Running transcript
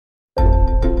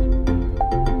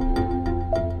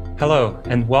Hello,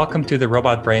 and welcome to the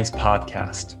Robot Brains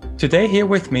podcast. Today here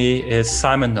with me is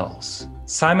Simon Knowles.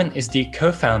 Simon is the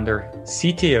co-founder,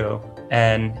 CTO,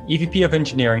 and EVP of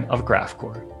engineering of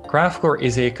Graphcore. Graphcore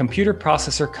is a computer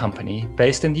processor company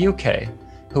based in the UK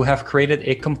who have created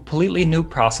a completely new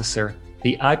processor,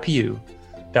 the IPU,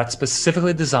 that's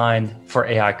specifically designed for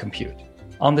AI compute.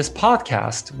 On this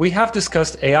podcast, we have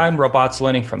discussed AI and robots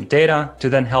learning from data to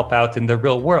then help out in the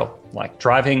real world, like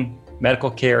driving,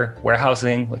 medical care,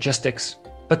 warehousing, logistics.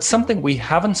 But something we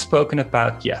haven't spoken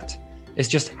about yet is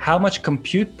just how much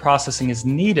compute processing is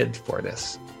needed for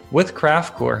this. With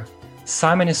Graphcore,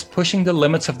 Simon is pushing the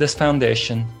limits of this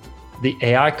foundation, the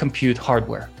AI compute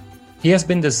hardware. He has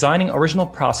been designing original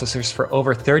processors for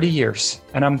over 30 years,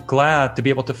 and I'm glad to be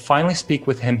able to finally speak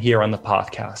with him here on the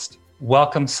podcast.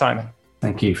 Welcome, Simon.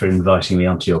 Thank you for inviting me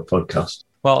onto your podcast.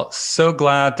 Well, so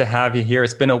glad to have you here.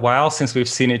 It's been a while since we've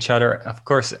seen each other, of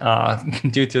course,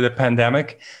 due to the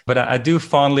pandemic. But I do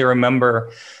fondly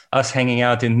remember us hanging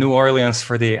out in New Orleans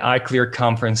for the iClear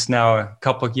conference now a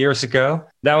couple of years ago.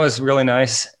 That was really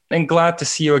nice. And glad to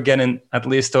see you again, at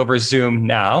least over Zoom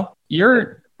now.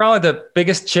 You're probably the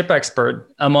biggest chip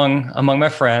expert among my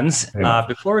friends.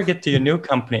 Before we get to your new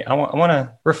company, I want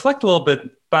to reflect a little bit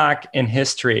back in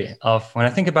history of when I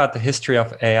think about the history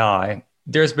of AI.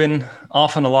 There's been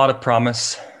often a lot of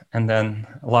promise and then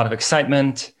a lot of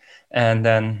excitement, and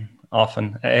then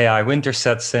often AI winter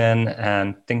sets in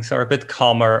and things are a bit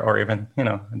calmer, or even,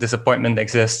 disappointment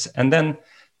exists. And then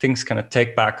things kind of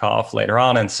take back off later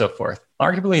on and so forth.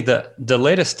 Arguably, the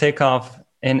latest takeoff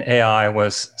in AI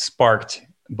was sparked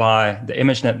by the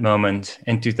ImageNet moment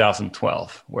in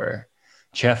 2012, where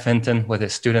Jeff Hinton with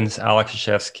his students Alex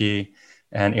Krzyzewski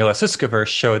and Ila Sutskever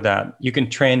showed that you can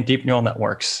train deep neural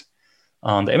networks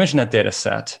on the ImageNet data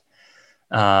set,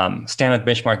 standard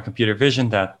benchmark computer vision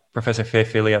that Professor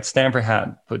Fei Li at Stanford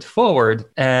had put forward.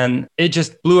 And it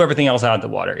just blew everything else out of the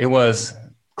water. It was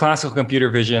classical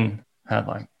computer vision, had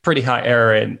like pretty high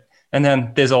error rate. And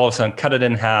then this all of a sudden cut it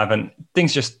in half and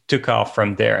things just took off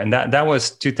from there. And that was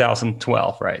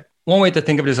 2012, right? One way to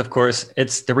think of it is, of course,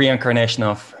 it's the reincarnation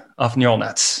of neural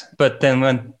nets. But then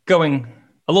when going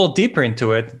a little deeper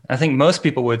into it, I think most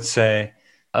people would say,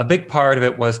 a big part of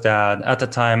it was that at the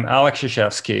time, Alex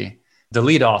Krzyzewski, the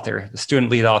lead author, the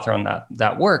student lead author on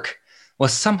that work,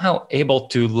 was somehow able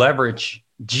to leverage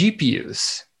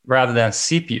GPUs rather than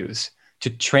CPUs to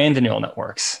train the neural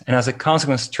networks. And as a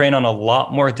consequence, train on a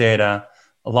lot more data,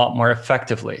 a lot more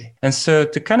effectively. And so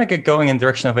to kind of get going in the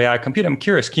direction of AI compute, I'm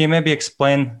curious, can you maybe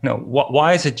explain,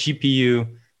 why is a GPU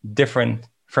different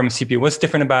from a CPU? What's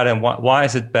different about it, and why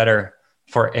is it better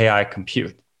for AI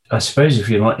compute? I suppose if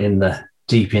you're not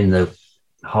deep in the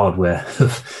hardware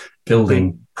of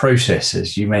building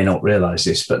processors, you may not realize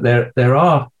this, but there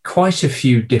are quite a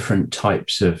few different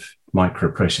types of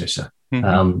microprocessor.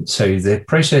 Mm-hmm. So the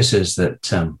processors that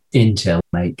Intel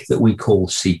make that we call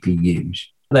CPUs,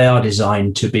 they are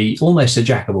designed to be almost a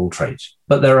jack of all trades.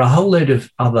 But there are a whole load of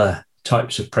other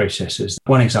types of processors.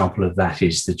 One example of that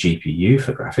is the GPU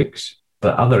for graphics,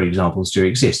 but other examples do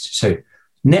exist. So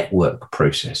network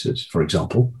processors, for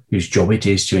example, whose job it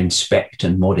is to inspect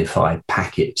and modify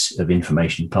packets of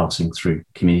information passing through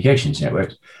communications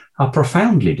networks, are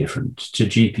profoundly different to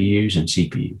GPUs and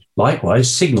CPUs.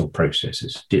 Likewise, signal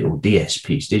processors, or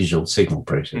DSPs, digital signal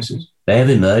processors, they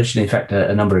have emerged. And in fact,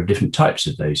 a number of different types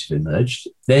of those have emerged.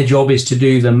 Their job is to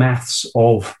do the maths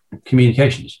of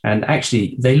communications. And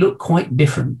actually, they look quite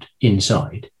different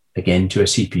inside, again, to a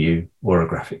CPU or a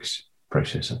graphics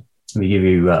processor. Let me give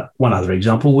you one other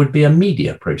example, would be a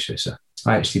media processor.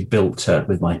 I actually built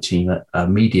with my team a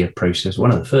media processor,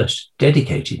 one of the first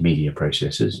dedicated media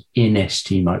processors in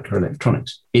ST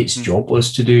microelectronics. Its job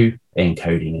was to do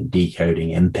encoding and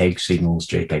decoding, MPEG signals,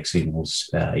 JPEG signals,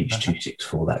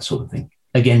 H.264, that sort of thing.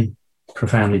 Again,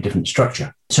 profoundly different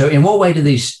structure. So in what way do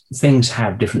these things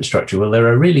have different structure? Well, there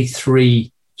are really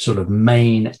three sort of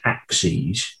main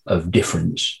axes of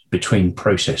difference between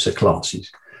processor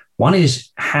classes. One is,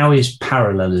 how is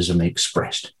parallelism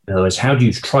expressed? In other words, how do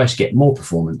you try to get more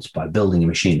performance by building a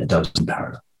machine that does in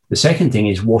parallel? The second thing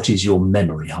is, what is your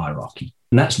memory hierarchy?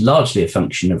 And that's largely a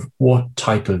function of what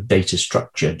type of data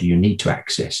structure do you need to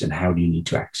access and how do you need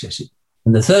to access it?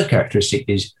 And the third characteristic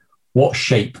is, what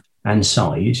shape and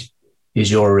size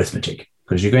is your arithmetic?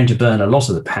 Because you're going to burn a lot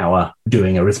of the power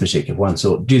doing arithmetic of one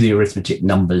sort. Do the arithmetic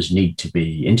numbers need to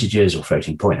be integers or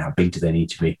floating point? How big do they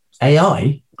need to be?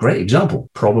 AI, great example,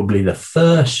 probably the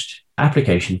first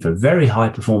application for very high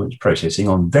performance processing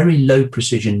on very low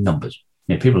precision numbers.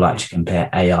 People like to compare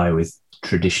AI with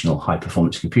traditional high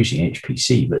performance computing,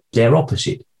 HPC, but they're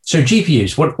opposite. So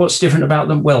GPUs, what's different about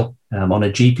them? Well, on a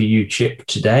GPU chip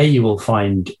today, you will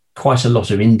find quite a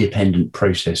lot of independent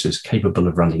processors capable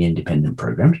of running independent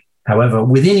programs. However,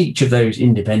 within each of those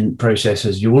independent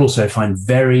processors, you will also find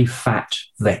very fat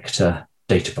vector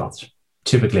data paths,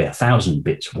 typically 1,000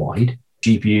 bits wide.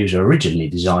 GPUs are originally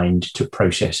designed to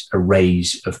process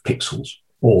arrays of pixels,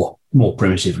 or more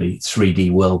primitively,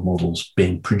 3D world models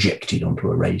being projected onto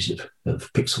arrays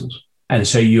of pixels. And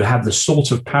so you have the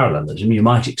sort of parallelism you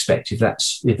might expect if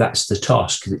that's the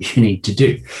task that you need to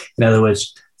do. In other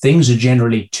words, things are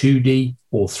generally 2D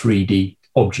or 3D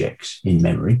objects in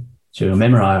memory. So your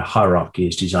memory hierarchy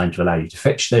is designed to allow you to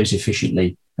fetch those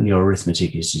efficiently, and your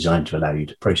arithmetic is designed to allow you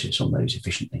to process on those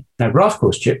efficiently. Now, graph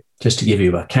course chip, just to give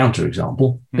you a counter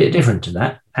example, a bit different to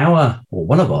that.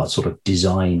 One of our sort of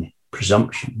design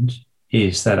presumptions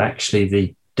is that actually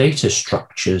the data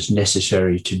structures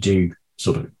necessary to do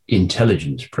sort of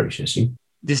intelligence processing.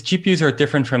 These GPUs are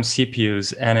different from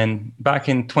CPUs. And back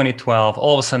in 2012,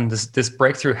 all of a sudden this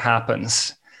breakthrough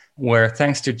happens where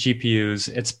thanks to GPUs,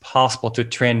 it's possible to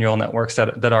train neural networks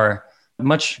that are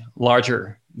much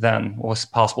larger than what was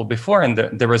possible before. And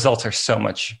the results are so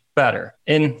much better.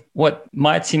 In what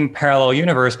might seem parallel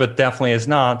universe, but definitely is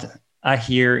not, I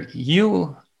hear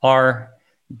you are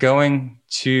going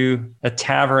to a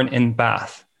tavern in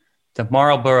Bath, the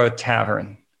Marlborough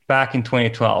Tavern, back in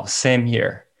 2012, same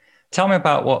year. Tell me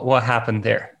about what happened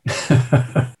there.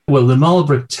 Well, the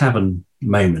Marlborough Tavern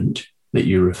moment that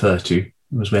you refer to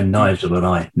was when Nigel and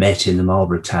I met in the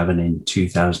Marlborough Tavern in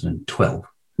 2012.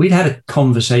 We'd had a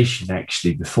conversation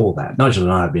actually before that. Nigel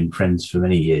and I have been friends for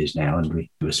many years now, and we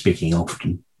were speaking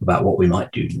often about what we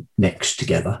might do next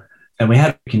together. And we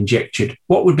had conjectured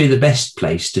what would be the best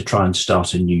place to try and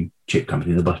start a new chip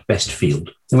company, the best field.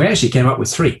 And we actually came up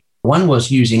with three. One was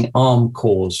using ARM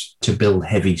cores to build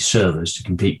heavy servers to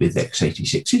compete with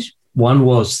x86s. One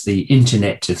was the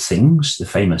Internet of Things, the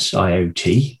famous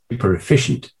IoT, super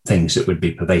efficient things that would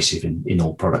be pervasive in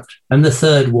all products. And the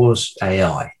third was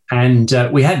AI. And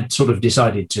we had sort of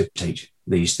decided to take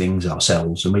these things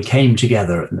ourselves. And we came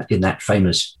together in that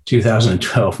famous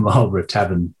 2012 Marlborough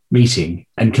Tavern meeting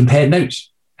and compared notes.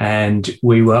 And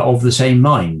we were of the same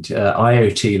mind.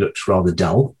 IoT looks rather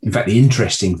dull. In fact, the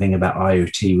interesting thing about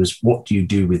IoT was what do you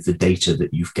do with the data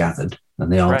that you've gathered?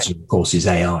 And the answer, of course, is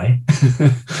AI.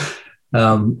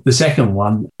 The second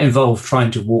one involved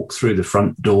trying to walk through the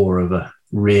front door of a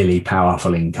really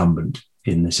powerful incumbent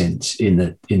in the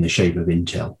shape of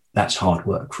Intel. That's hard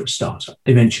work for a startup.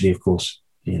 Eventually, of course,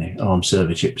 ARM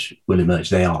server chips will emerge.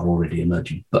 They are already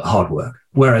emerging, but hard work.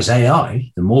 Whereas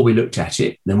AI, the more we looked at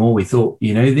it, the more we thought,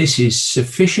 this is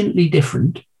sufficiently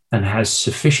different and has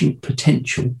sufficient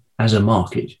potential as a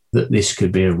market that this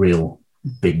could be a real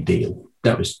big deal.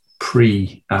 That was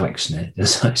pre-AlexNet,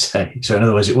 as I say. So in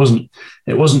other words, it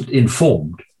wasn't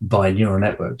informed by neural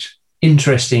networks.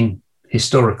 Interesting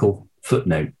historical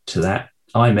footnote to that.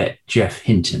 I met Jeff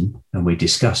Hinton and we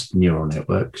discussed neural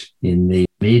networks in the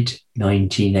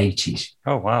mid-1980s.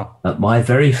 Oh, wow. My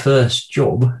very first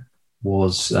job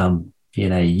was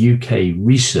in a UK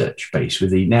research base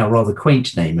with the now rather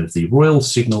quaint name of the Royal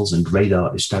Signals and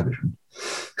Radar Establishment.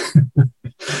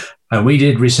 And we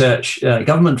did research,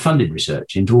 government-funded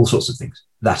research into all sorts of things.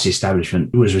 That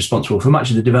establishment was responsible for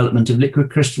much of the development of liquid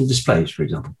crystal displays, for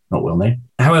example, not well known.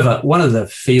 However, one of the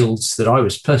fields that I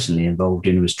was personally involved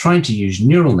in was trying to use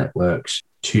neural networks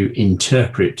to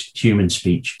interpret human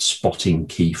speech, spotting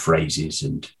key phrases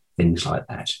and things like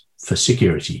that for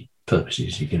security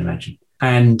purposes, you can imagine.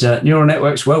 And neural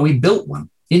networks, well, we built one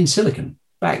in silicon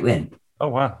back then. Oh,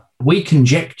 wow. We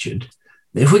conjectured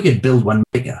that if we could build one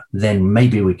bigger, then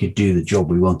maybe we could do the job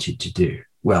we wanted to do.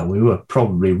 Well, we were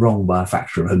probably wrong by a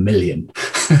factor of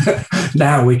 1,000,000.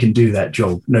 Now we can do that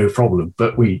job, no problem.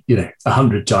 But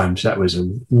 100 times, that was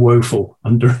a woeful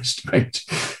underestimate.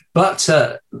 But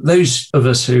those of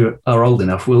us who are old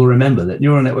enough will remember that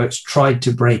neural networks tried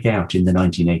to break out in the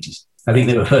 1980s. I think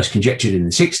they were first conjectured in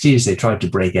the 60s. They tried to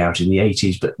break out in the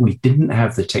 80s, but we didn't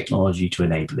have the technology to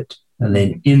enable it. And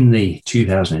then in the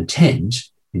 2010s,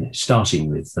 starting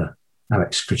with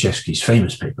Alex Krizhevsky's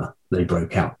famous paper, they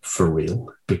broke out for real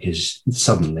because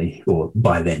suddenly, or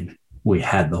by then, we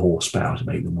had the horsepower to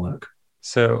make them work.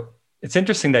 So it's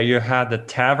interesting that you had the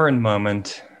tavern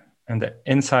moment and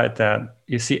inside that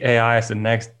you see AI as the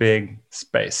next big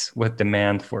space with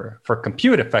demand for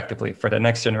compute effectively, for the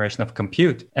next generation of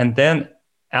compute. And then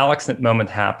AlexNet moment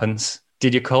happens.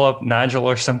 Did you call up Nigel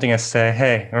or something and say,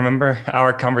 hey, remember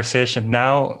our conversation?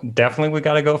 Now, definitely we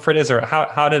got to go for this? Or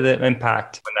how did it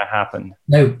impact when that happened?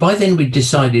 No, by then we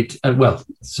decided,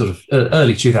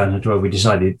 early 2012, we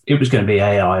decided it was going to be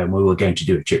AI and we were going to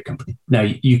do a chip company. Now,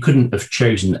 you couldn't have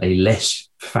chosen a less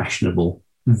fashionable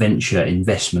venture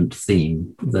investment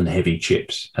theme than heavy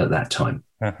chips at that time.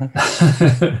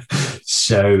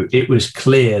 So it was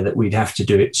clear that we'd have to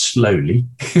do it slowly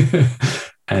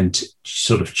and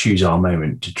sort of choose our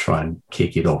moment to try and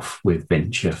kick it off with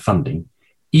venture funding,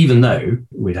 even though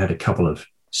we'd had a couple of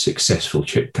successful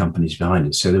chip companies behind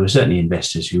us. So there were certainly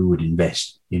investors who would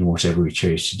invest in whatever we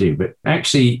chose to do. But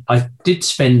actually, I did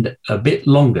spend a bit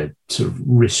longer sort of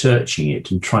researching it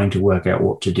and trying to work out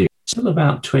what to do. Till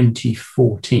about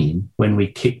 2014, when we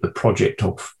kicked the project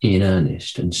off in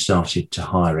earnest and started to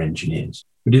hire engineers.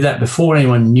 We did that before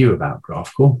anyone knew about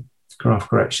GraphCore.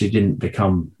 GraphCore actually didn't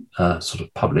become sort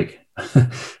of public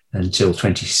until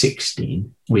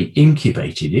 2016. We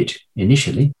incubated it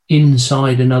initially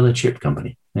inside another chip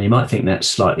company. Now, you might think that's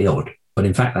slightly odd, but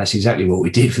in fact, that's exactly what we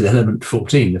did with Element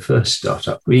 14, the first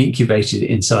startup. We incubated it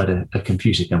inside a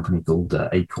computer company called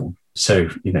Acorn. So,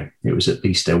 it was at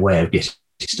least a way of getting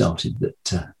started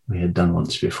that we had done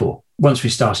once before. Once we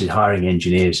started hiring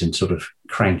engineers and sort of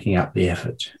cranking up the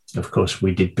effort, of course,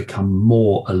 we did become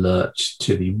more alert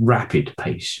to the rapid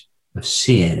pace of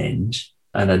CNNs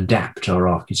and adapt our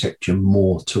architecture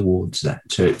more towards that.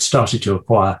 So it started to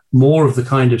acquire more of the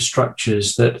kind of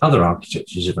structures that other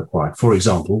architectures have acquired. For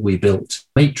example, we built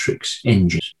matrix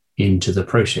engines into the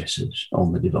processors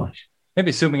on the device.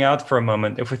 Maybe zooming out for a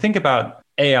moment, if we think about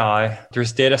AI,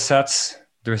 there's data sets,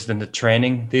 there's then the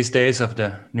training these days of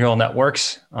the neural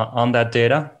networks on that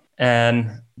data. And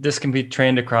this can be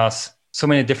trained across so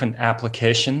many different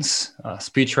applications,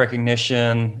 speech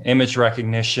recognition, image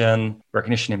recognition,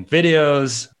 recognition in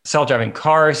videos, self-driving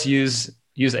cars use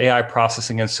AI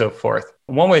processing and so forth.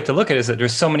 One way to look at it is that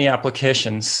there's so many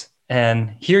applications,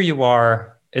 and here you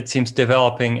are, it seems,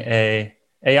 developing a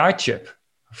AI chip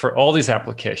for all these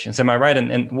applications. Am I right?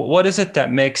 And what is it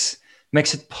that makes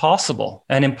it possible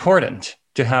and important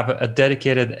to have a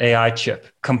dedicated AI chip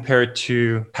compared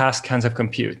to past kinds of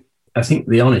compute? I think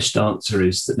the honest answer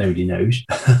is that nobody knows.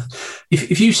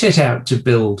 If you set out to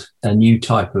build a new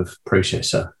type of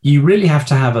processor, you really have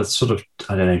to have a sort of,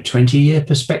 20-year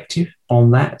perspective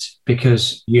on that,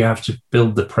 because you have to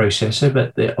build the processor,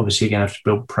 but they're obviously going to have to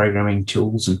build programming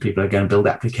tools and people are going to build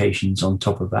applications on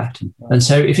top of that. And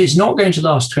so if it's not going to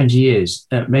last 20 years,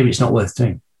 maybe it's not worth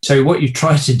doing. So what you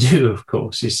try to do, of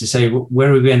course, is to say, well,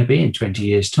 where are we going to be in 20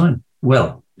 years' time?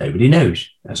 Well, nobody knows,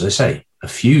 as I say. A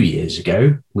few years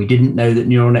ago, we didn't know that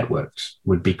neural networks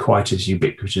would be quite as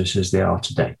ubiquitous as they are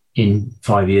today. In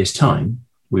 5 years' time,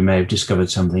 we may have discovered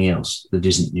something else that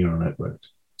isn't neural networks.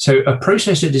 So a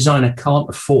processor designer can't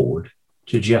afford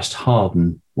to just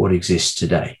harden what exists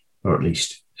today, or at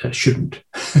least shouldn't.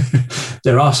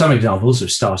 There are some examples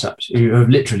of startups who have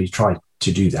literally tried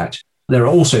to do that. There are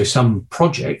also some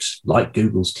projects, like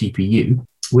Google's TPU,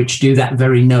 which do that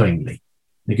very knowingly.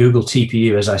 The Google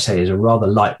TPU, as I say, is a rather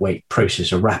lightweight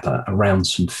processor wrapper around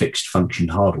some fixed function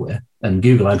hardware. And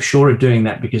Google, I'm sure, are doing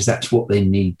that because that's what they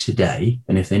need today.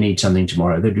 And if they need something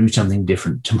tomorrow, they'll do something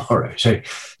different tomorrow. So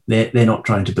they're not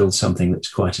trying to build something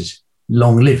that's quite as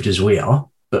long-lived as we are.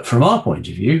 But from our point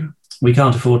of view, we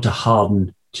can't afford to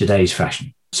harden today's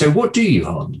fashion. So what do you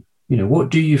harden? What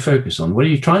do you focus on? Well,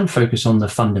 you try and focus on the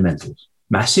fundamentals.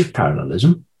 Massive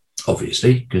parallelism,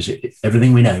 obviously, because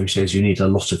everything we know says you need a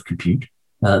lot of compute.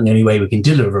 The only way we can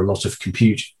deliver a lot of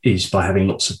compute is by having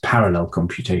lots of parallel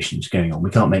computations going on. We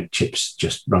can't make chips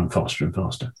just run faster and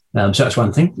faster. So that's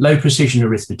one thing. Low precision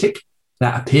arithmetic,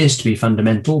 that appears to be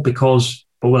fundamental because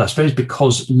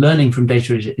learning from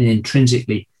data is an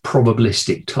intrinsically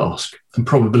probabilistic task, and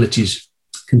probabilities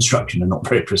construction are not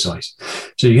very precise.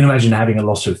 So you can imagine having a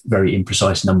lot of very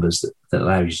imprecise numbers that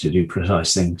allow you to do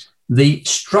precise things. The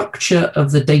structure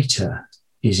of the data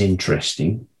is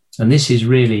interesting, and this is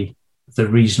really the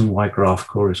reason why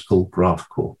GraphCore is called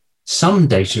GraphCore. Some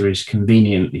data is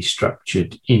conveniently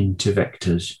structured into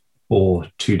vectors or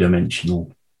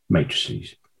two-dimensional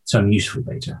matrices, some useful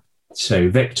data.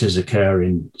 So vectors occur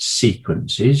in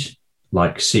sequences,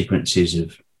 like sequences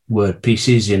of word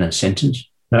pieces in a sentence.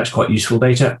 That's quite useful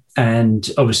data. And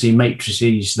obviously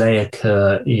matrices, they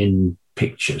occur in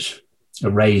pictures,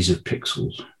 arrays of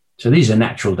pixels. So these are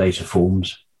natural data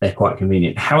forms. They're quite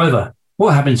convenient. However,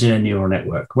 what happens in a neural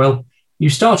network? Well, you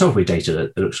start off with data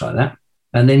that looks like that,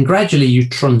 and then gradually you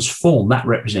transform that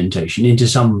representation into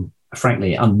some,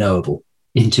 frankly, unknowable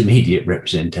intermediate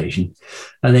representation.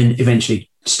 And then eventually,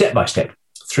 step by step,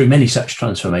 through many such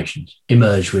transformations,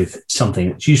 emerge with something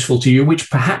that's useful to you,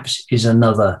 which perhaps is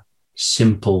another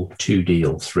simple 2D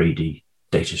or 3D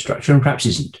data structure, and perhaps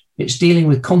isn't. It's dealing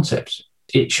with concepts.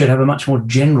 It should have a much more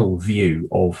general view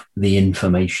of the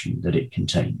information that it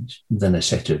contains than a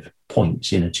set of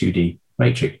points in a 2D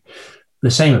matrix. The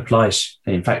same applies,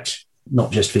 in fact,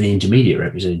 not just for the intermediate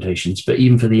representations, but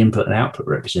even for the input and output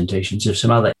representations of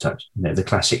some other types. The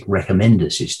classic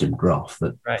recommender system graph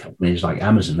that companies like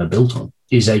Amazon are built on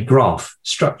is a graph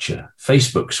structure.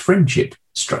 Facebook's friendship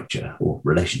structure or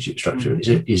relationship structure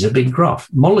is a big graph.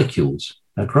 Molecules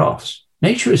are graphs.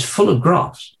 Nature is full of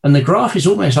graphs. And the graph is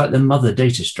almost like the mother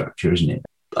data structure, isn't it?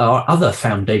 Our other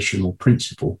foundational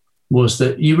principle was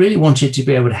that you really wanted to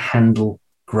be able to handle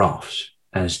graphs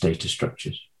as data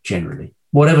structures generally,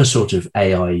 whatever sort of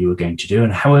AI you were going to do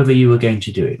and however you were going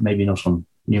to do it, maybe not on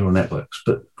neural networks,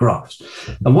 but graphs.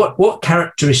 And what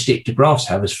characteristic do graphs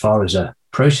have as far as a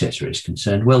processor is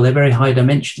concerned? Well, they're very high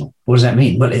dimensional. What does that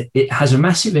mean? Well, it has a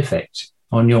massive effect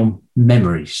on your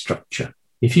memory structure.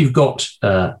 If you've got,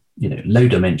 low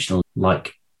dimensional,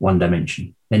 like one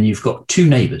dimension, then you've got two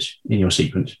neighbors in your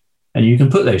sequence. And you can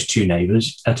put those two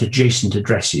neighbors at adjacent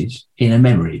addresses in a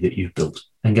memory that you've built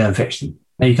and go and fetch them.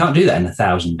 Now, you can't do that in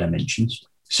 1,000 dimensions.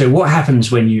 So what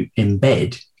happens when you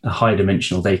embed a high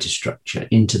dimensional data structure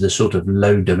into the sort of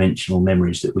low dimensional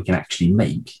memories that we can actually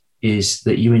make is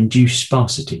that you induce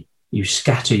sparsity. You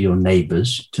scatter your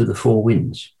neighbors to the four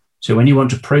winds. So when you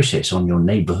want to process on your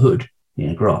neighborhood in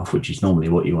a graph, which is normally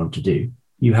what you want to do,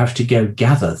 you have to go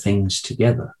gather things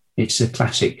together. It's a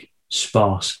classic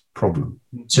sparse problem.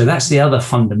 So that's the other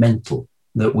fundamental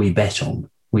that we bet on.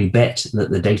 We bet that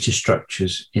the data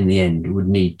structures in the end would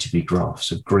need to be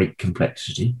graphs of great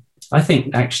complexity. I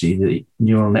think actually the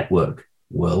neural network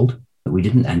world that we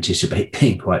didn't anticipate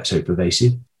being quite so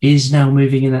pervasive is now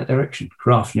moving in that direction.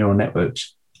 Graph neural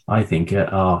networks, I think,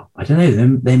 are, I don't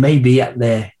know, they may be at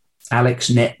their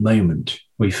AlexNet moment.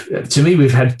 We've had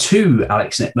two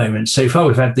AlexNet moments so far.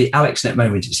 We've had the AlexNet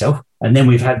moment itself, and then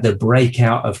we've had the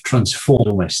breakout of Transform,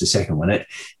 almost the second one.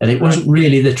 And it wasn't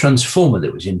really the transformer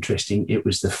that was interesting. It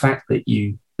was the fact that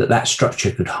that structure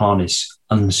could harness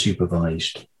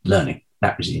unsupervised learning.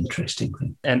 That was the interesting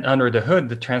thing. And under the hood,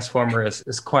 the transformer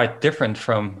is quite different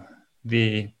from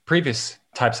the previous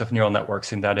types of neural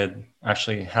networks in that it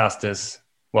actually has this,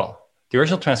 the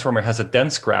original transformer has a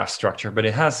dense graph structure, but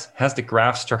it has the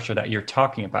graph structure that you're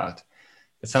talking about.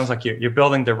 It sounds like you're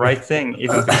building the right thing.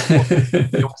 Even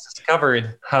you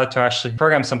discovered how to actually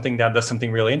program something that does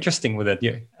something really interesting with it.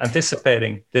 You're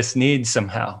anticipating this need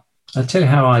somehow. I'll tell you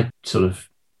how I sort of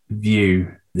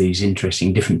view these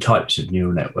interesting different types of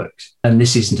neural networks. And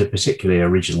this isn't a particularly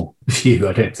original view,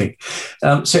 I don't think.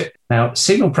 So now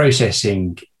signal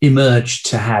processing emerged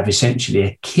to have essentially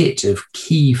a kit of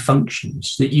key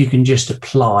functions that you can just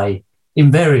apply in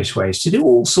various ways to do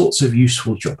all sorts of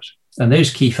useful jobs. And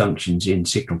those key functions in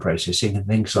signal processing are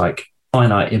things like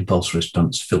finite impulse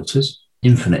response filters,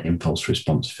 infinite impulse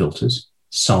response filters,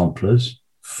 samplers,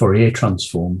 Fourier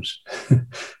transforms,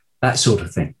 that sort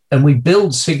of thing. And we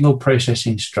build signal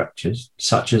processing structures,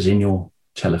 such as in your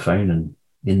telephone and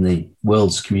in the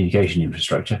world's communication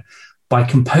infrastructure, by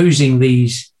composing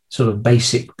these sort of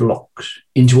basic blocks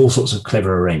into all sorts of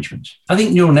clever arrangements. I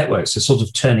think neural networks are sort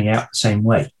of turning out the same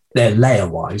way. They're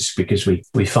layer-wise because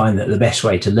we find that the best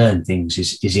way to learn things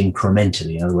is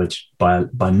incrementally, in other words,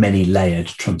 by many layered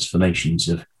transformations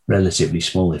of relatively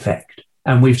small effect.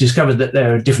 And we've discovered that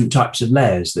there are different types of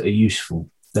layers that are useful.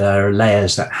 There are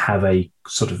layers that have a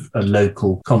sort of a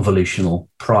local convolutional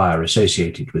prior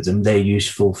associated with them. They're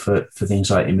useful for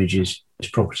things like images,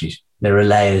 properties. There are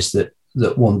layers that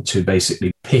want to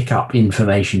basically pick up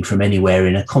information from anywhere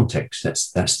in a context.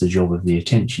 That's the job of the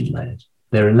attention layers.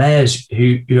 There are layers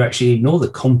who actually ignore the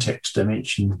context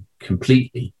dimension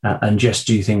completely and just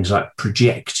do things like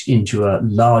project into a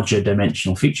larger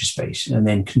dimensional feature space and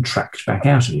then contract back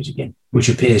out of it again, which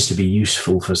appears to be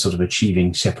useful for sort of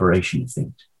achieving separation of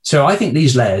things. So I think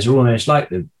these layers are almost like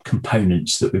the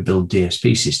components that we build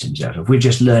DSP systems out of. We're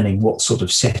just learning what sort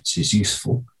of sets is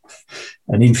useful.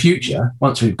 And in future,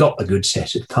 once we've got a good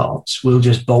set of parts, we'll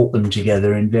just bolt them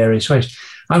together in various ways.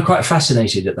 I'm quite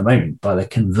fascinated at the moment by the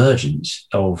convergence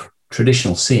of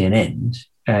traditional CNNs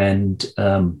and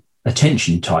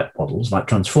attention type models like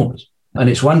transformers. And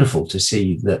it's wonderful to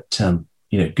see that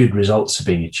good results are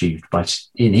being achieved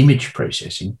in image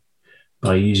processing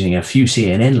by using a few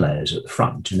CNN layers at the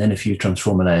front and then a few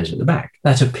transformer layers at the back.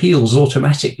 That appeals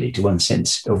automatically to one's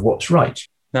sense of what's right.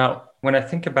 Now, when I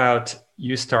think about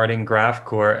you starting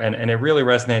GraphCore, and it really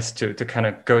resonates to kind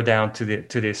of go down to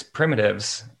these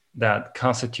primitives that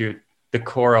constitute the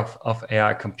core of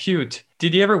AI compute,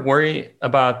 did you ever worry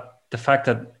about the fact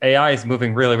that AI is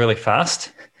moving really, really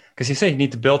fast? Because you say you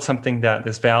need to build something that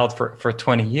is valid for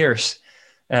 20 years.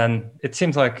 And it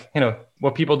seems like,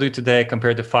 what people do today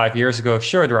compared to 5 years ago,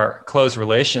 sure, there are close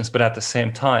relations, but at the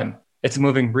same time, it's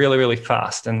moving really, really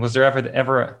fast. And was there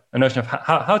ever a notion of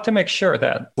how to make sure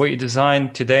that what you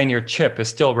design today in your chip is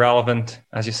still relevant,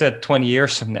 as you said, 20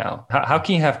 years from now? How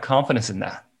can you have confidence in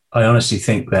that? I honestly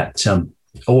think that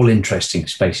all interesting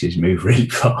spaces move really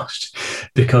fast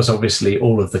because obviously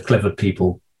all of the clever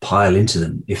people pile into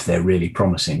them if they're really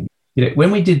promising.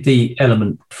 When we did the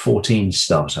Element 14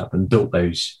 startup and built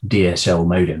those DSL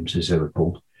modems, as they were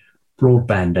called,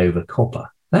 broadband over copper,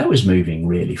 that was moving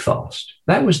really fast.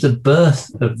 That was the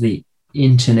birth of the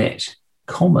internet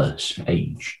commerce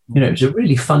age. It was a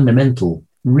really fundamental,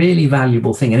 really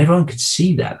valuable thing. And everyone could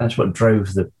see that. That's what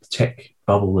drove the tech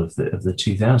bubble of the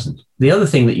 2000s. The other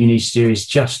thing that you need to do is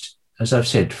just, as I've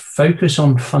said, focus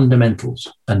on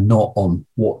fundamentals and not on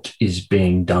what is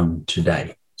being done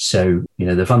today. So,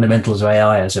 the fundamentals of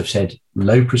AI, as I've said,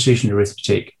 low precision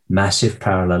arithmetic, massive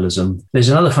parallelism. There's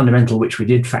another fundamental which we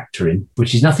did factor in,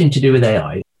 which is nothing to do with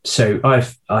AI. So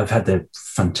I've had the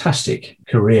fantastic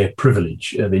career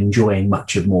privilege of enjoying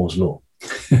much of Moore's law.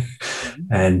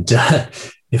 And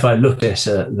if I look at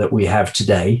that we have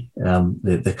today,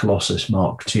 the Colossus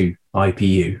Mark II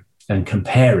IPU, and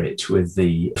compare it with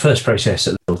the first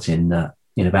processor built in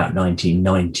about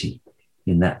 1990,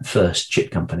 in that first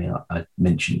chip company I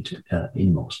mentioned,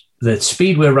 Inmos. The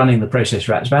speed we're running the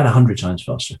processor at is about 100 times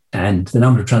faster. And the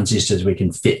number of transistors we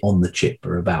can fit on the chip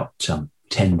are about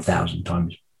 10,000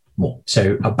 times more.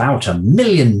 So about 1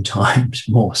 million times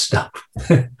more stuff.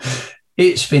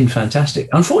 It's been fantastic.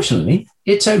 Unfortunately,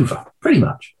 it's over, pretty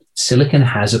much. Silicon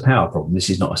has a power problem.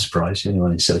 This is not a surprise.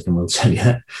 Anyone in silicon will tell you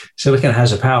that. Silicon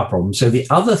has a power problem. So the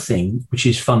other thing, which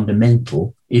is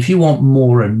fundamental, if you want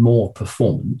more and more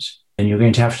performance, then you're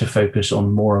going to have to focus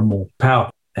on more and more power.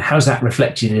 How's that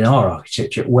reflected in our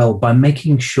architecture? Well, by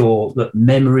making sure that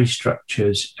memory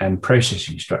structures and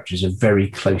processing structures are very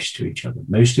close to each other.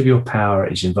 Most of your power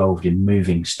is involved in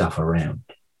moving stuff around,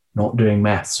 not doing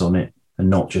maths on it and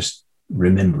not just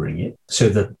remembering it. So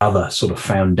the other sort of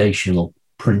foundational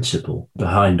principle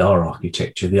behind our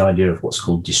architecture, the idea of what's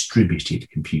called distributed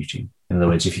computing. In other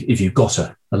words, if you've got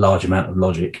a large amount of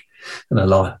logic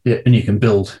and you can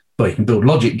build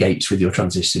logic gates with your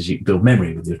transistors, you can build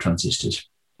memory with your transistors.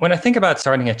 When I think about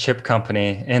starting a chip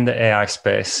company in the AI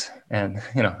space, and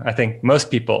I think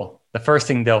most people, the first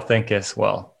thing they'll think is,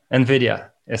 well, NVIDIA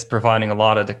is providing a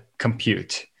lot of the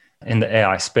compute in the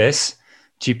AI space.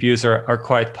 GPUs are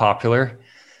quite popular.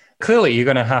 Clearly, you're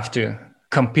going to have to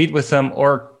compete with them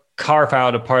or carve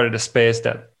out a part of the space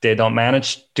that they don't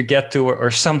manage to get to or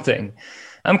something.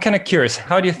 I'm kind of curious,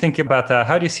 how do you think about that?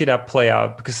 How do you see that play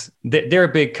out? Because they're a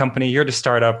big company, you're the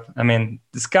startup. I mean,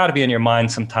 it's got to be in your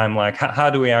mind sometime, like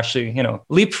how do we actually,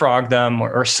 leapfrog them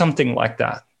or something like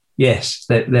that? Yes,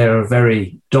 they're a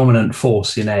very dominant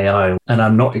force in AI, and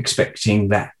I'm not expecting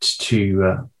that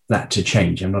to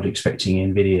change. I'm not expecting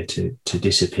NVIDIA to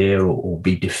disappear or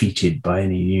be defeated by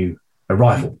any new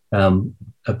arrival.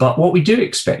 But what we do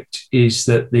expect is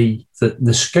that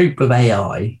the scope of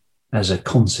AI as a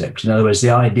concept, in other words, the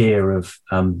idea of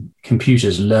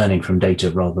computers learning from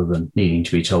data rather than needing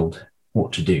to be told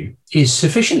what to do, is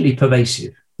sufficiently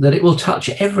pervasive that it will touch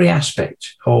every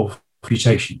aspect of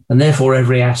computation and therefore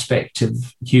every aspect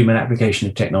of human application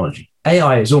of technology.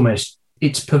 AI is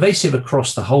it's pervasive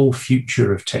across the whole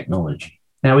future of technology.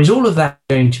 Now, is all of that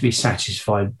going to be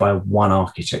satisfied by one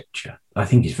architecture? I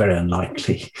think it's very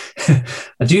unlikely.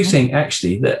 I do think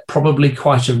actually that probably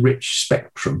quite a rich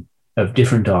spectrum of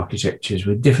different architectures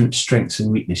with different strengths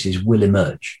and weaknesses will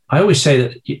emerge. I always say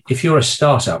that if you're a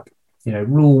startup,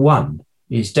 rule one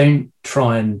is don't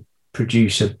try and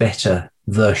produce a better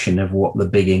version of what the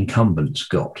big incumbents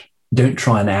got. Don't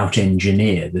try and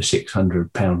out-engineer the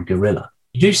 600-pound gorilla.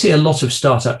 You do see a lot of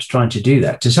startups trying to do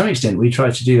that. To some extent, we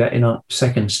tried to do that in our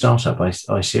second startup,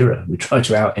 Icira. We tried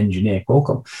to out-engineer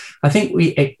Qualcomm. I think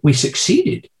we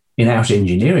succeeded in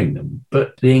out-engineering them,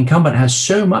 but the incumbent has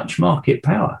so much market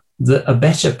power that a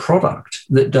better product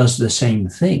that does the same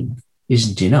thing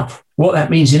isn't enough. What that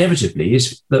means inevitably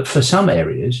is that for some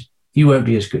areas, you won't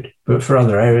be as good, but for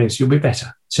other areas, you'll be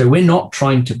better. So we're not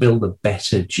trying to build a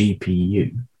better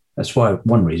GPU. That's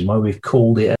one reason why we've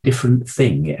called it a different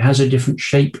thing. It has a different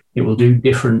shape. It will do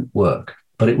different work,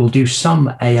 but it will do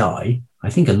some AI, I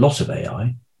think a lot of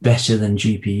AI, better than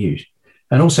GPUs.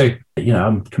 And also,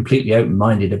 I'm completely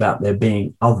open-minded about there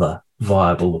being other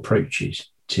viable approaches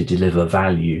to deliver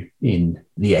value in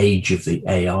the age of the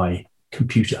AI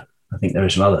computer. I think there are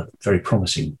some other very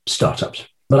promising startups.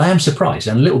 But I am surprised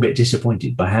and a little bit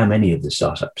disappointed by how many of the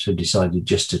startups have decided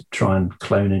just to try and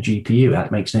clone a GPU.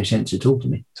 That makes no sense at all to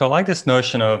me. So I like this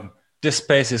notion of this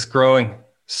space is growing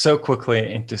so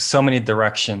quickly into so many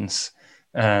directions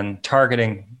and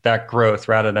targeting that growth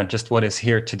rather than just what is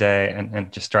here today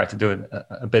and just try to do it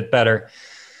a bit better.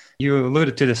 You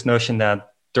alluded to this notion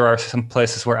that there are some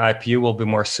places where IPU will be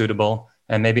more suitable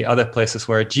and maybe other places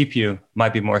where a GPU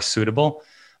might be more suitable.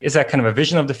 Is that kind of a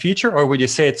vision of the future, or would you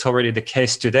say it's already the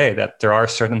case today that there are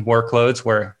certain workloads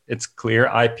where it's clear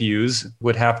IPUs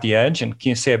would have the edge? And can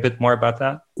you say a bit more about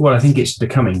that? Well, I think it's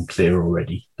becoming clear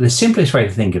already. The simplest way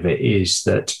to think of it is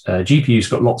that GPU's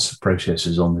got lots of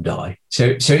processors on the die.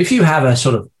 So if you have a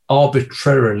sort of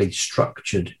arbitrarily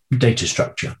structured data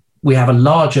structure, we have a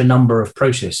larger number of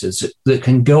processors that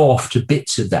can go off to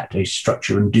bits of that data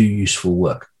structure and do useful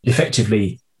work.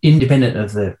 Effectively, independent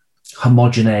of the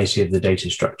homogeneity of the data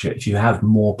structure, if you have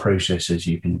more processors,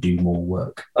 you can do more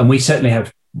work. And we certainly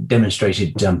have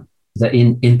demonstrated that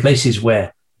in places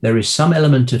where there is some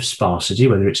element of sparsity,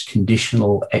 whether it's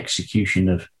conditional execution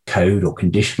of code or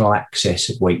conditional access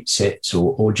of weight sets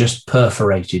or just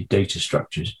perforated data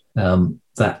structures,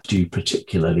 that do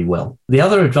particularly well. The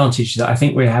other advantage that I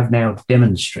think we have now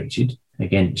demonstrated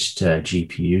against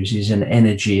GPUs is an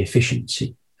energy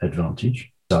efficiency advantage.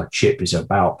 Our chip is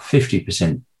about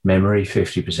 50% memory,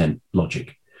 50%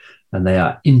 logic, and they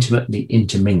are intimately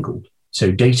intermingled.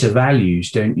 So data values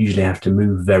don't usually have to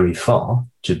move very far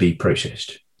to be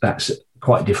processed. That's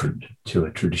quite different to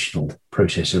a traditional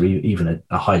processor, even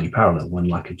a highly parallel one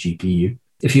like a GPU.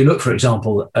 If you look, for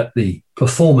example, at the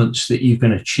performance that you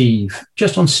can achieve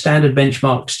just on standard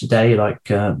benchmarks today,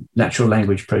 like natural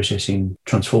language processing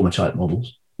transformer type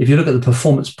models, if you look at the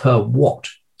performance per watt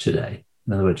today,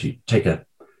 in other words, you take a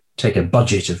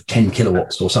budget of 10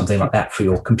 kilowatts or something like that for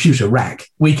your computer rack,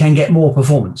 we can get more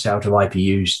performance out of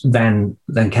IPUs than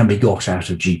can be got out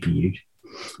of GPUs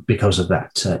because of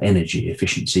that energy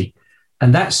efficiency.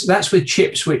 And that's with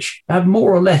chips which have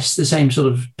more or less the same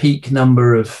sort of peak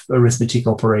number of arithmetic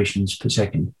operations per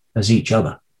second as each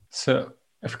other. So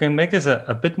if we can make this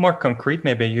a bit more concrete,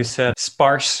 maybe you said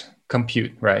sparse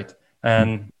compute, right?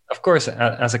 And of course,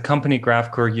 as a company,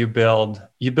 GraphCore, you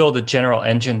build a general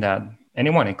engine that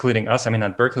anyone, including us,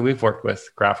 at Berkeley, we've worked with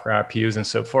GraphCore IPUs and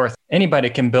so forth. Anybody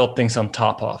can build things on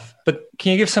top of. But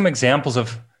can you give some examples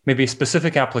of maybe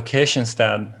specific applications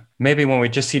that maybe when we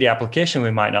just see the application,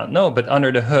 we might not know, but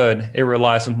under the hood, it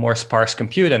relies on more sparse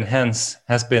compute and hence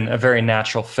has been a very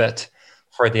natural fit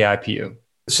for the IPU?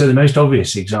 So the most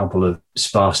obvious example of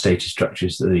sparse data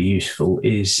structures that are useful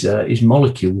is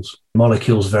molecules.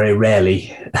 Molecules very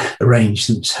rarely arrange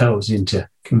themselves into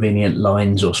convenient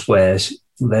lines or squares.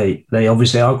 They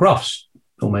obviously are graphs,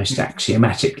 almost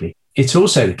axiomatically. It's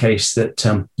also the case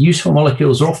that useful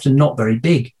molecules are often not very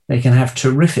big. They can have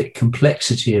terrific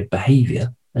complexity of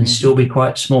behavior and still be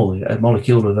quite small. A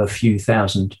molecule of a few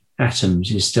thousand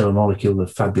atoms is still a molecule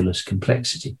of fabulous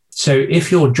complexity. So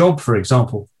if your job, for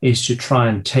example, is to try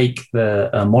and take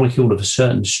a molecule of a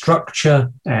certain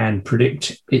structure and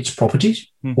predict its properties,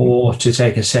 or to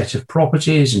take a set of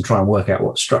properties and try and work out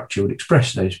what structure would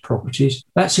express those properties,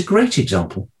 that's a great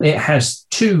example. It has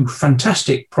two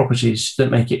fantastic properties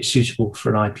that make it suitable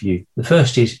for an IPU. The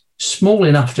first is small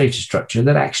enough data structure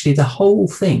that actually the whole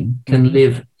thing can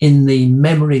live in the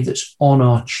memory that's on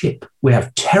our chip. We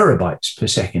have terabytes per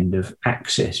second of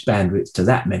access bandwidth to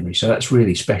that memory. So that's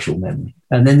really special memory.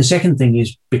 And then the second thing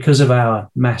is because of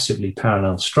our massively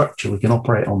parallel structure, we can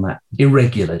operate on that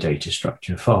irregular data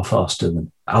structure far faster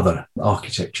than other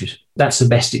architectures. That's the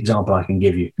best example I can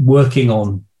give you. Working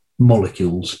on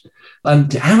molecules.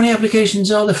 And how many applications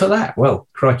are there for that? Well,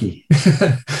 crikey,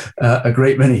 a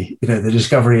great many. The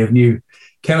discovery of new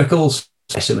chemicals,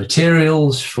 better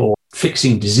materials for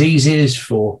fixing diseases,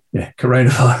 for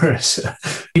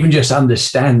coronavirus. Even just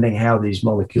understanding how these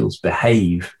molecules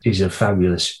behave is a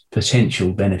fabulous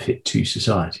potential benefit to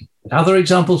society. Other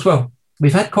examples, well,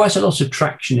 we've had quite a lot of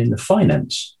traction in the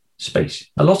finance space.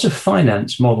 A lot of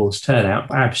finance models turn out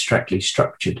abstractly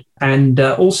structured and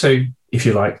also, if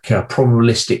you like,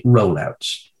 probabilistic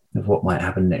rollouts of what might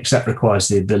happen next. That requires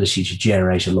the ability to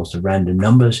generate a lot of random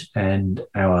numbers, and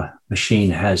our machine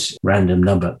has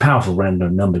powerful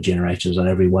random number generators on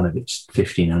every one of its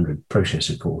 1,500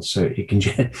 processor cores. So it can,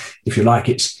 if you like,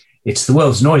 it's the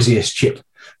world's noisiest chip.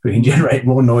 We can generate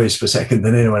more noise per second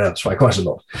than anyone else by quite a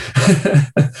lot.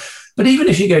 But even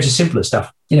if you go to simpler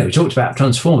stuff, we talked about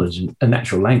transformers and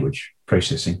natural language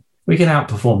processing. We can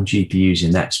outperform GPUs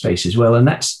in that space as well. And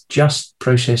that's just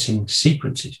processing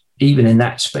sequences. Even in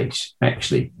that space,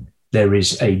 actually, there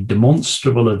is a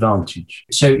demonstrable advantage.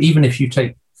 So even if you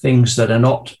take things that are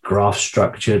not graph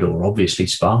structured or obviously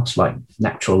sparse, like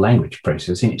natural language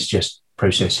processing, it's just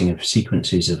processing of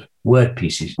sequences of word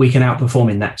pieces, we can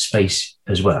outperform in that space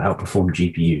as well, outperform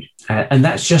GPUs. And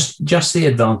that's just the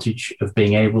advantage of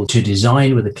being able to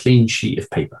design with a clean sheet of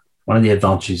paper. One of the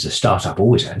advantages a startup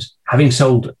always has. Having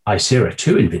sold Icera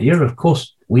to NVIDIA, of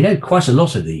course, we know quite a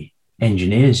lot of the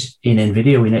engineers in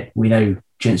NVIDIA. We know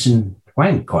Jensen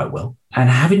Huang quite well and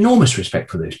have enormous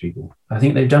respect for those people. I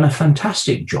think they've done a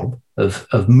fantastic job of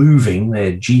moving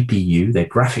their GPU, their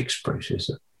graphics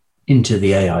processor, into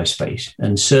the AI space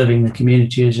and serving the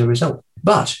community as a result.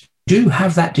 But do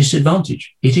have that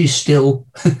disadvantage. It is still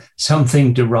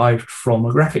something derived from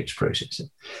a graphics processor.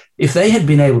 If they had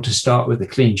been able to start with a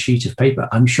clean sheet of paper,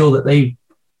 I'm sure that they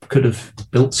could have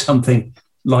built something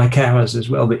like ours as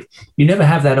well. But you never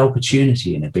have that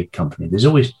opportunity in a big company. There's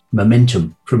always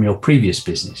momentum from your previous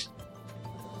business.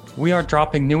 We are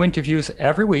dropping new interviews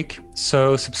every week,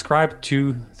 so subscribe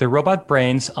to The Robot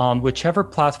Brains on whichever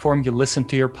platform you listen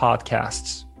to your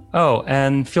podcasts. Oh,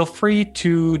 and feel free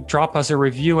to drop us a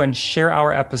review and share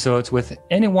our episodes with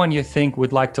anyone you think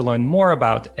would like to learn more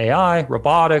about AI,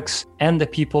 robotics, and the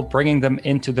people bringing them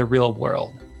into the real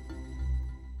world.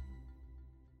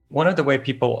 One of the way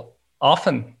people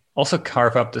often also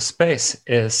carve up the space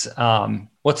is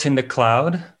what's in the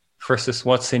cloud versus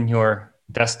what's in your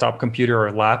desktop computer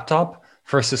or laptop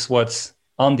versus what's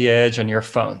on the edge on your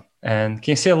phone. And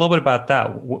can you say a little bit about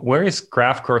that? Where is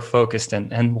GraphCore focused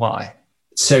and why?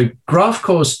 So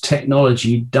GraphCore's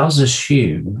technology does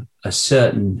assume a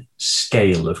certain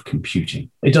scale of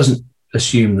computing. It doesn't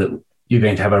assume that you're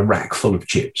going to have a rack full of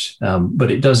chips,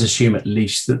 but it does assume at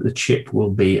least that the chip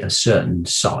will be a certain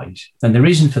size. And the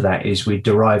reason for that is we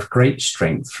derive great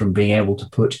strength from being able to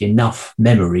put enough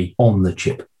memory on the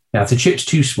chip. Now, if the chip's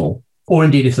too small, or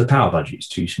indeed if the power budget's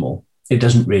too small, it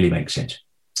doesn't really make sense.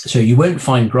 So you won't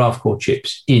find GraphCore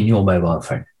chips in your mobile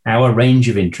phone. Our range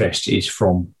of interest is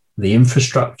from the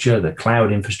infrastructure, the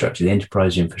cloud infrastructure, the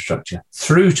enterprise infrastructure,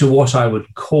 through to what I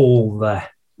would call the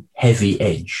heavy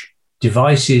edge.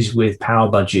 Devices with power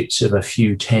budgets of a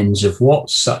few tens of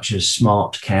watts, such as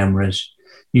smart cameras.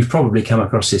 You've probably come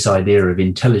across this idea of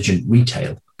intelligent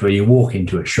retail, where you walk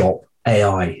into a shop,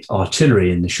 AI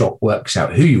artillery in the shop works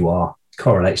out who you are,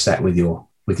 correlates that with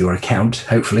your account,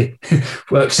 hopefully,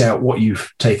 works out what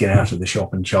you've taken out of the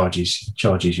shop and charges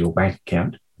your bank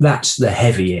account. That's the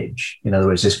heavy edge. In other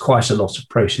words, there's quite a lot of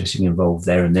processing involved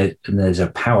there, and there's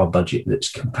a power budget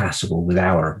that's compatible with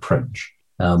our approach.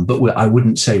 But I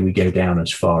wouldn't say we go down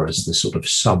as far as the sort of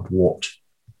sub-watt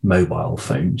mobile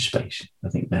phone space. I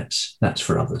think that's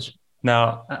for others.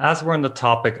 Now, as we're on the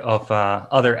topic of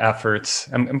other efforts,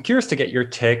 I'm curious to get your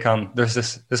take on, there's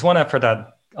this one effort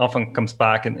that often comes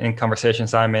back in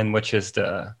conversations I'm in, which is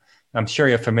I'm sure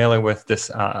you're familiar with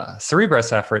this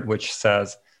Cerebras effort, which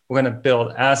says, we're going to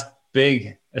build as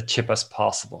big a chip as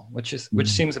possible, which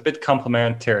seems a bit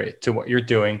complementary to what you're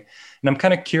doing. And I'm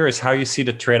kind of curious how you see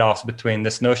the trade-offs between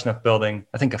this notion of building,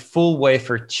 I think, a full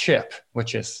wafer chip,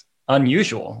 which is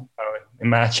unusual, I would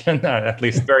imagine, at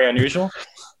least very unusual,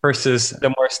 versus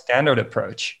the more standard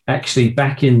approach. Actually,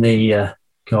 back in the,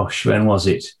 when was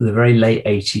it? The very late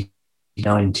 80s,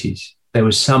 90s, there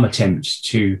was some attempt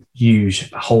to use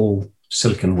whole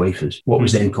silicon wafers, what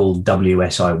was then called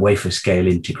WSI, wafer scale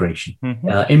integration,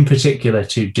 in particular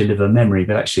to deliver memory,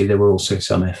 but actually there were also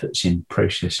some efforts in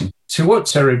processing. So what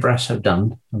Cerebras have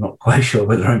done, I'm not quite sure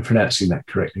whether I'm pronouncing that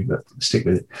correctly, but I'll stick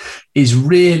with it, is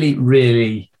really,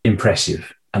 really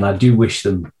impressive. And I wish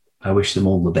them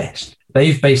all the best.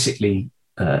 They've basically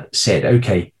said,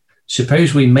 okay,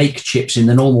 suppose we make chips in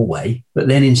the normal way, but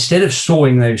then instead of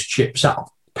sawing those chips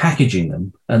up, packaging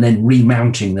them, and then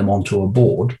remounting them onto a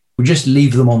board, we just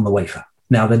leave them on the wafer.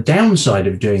 Now, the downside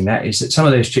of doing that is that some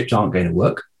of those chips aren't going to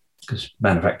work because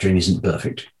manufacturing isn't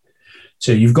perfect.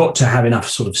 So you've got to have enough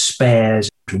sort of spares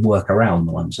to work around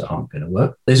the ones that aren't going to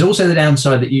work. There's also the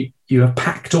downside that you have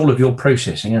packed all of your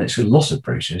processing, and it's a lot of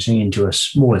processing, into a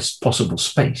smallest possible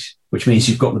space, which means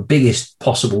you've got the biggest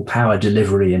possible power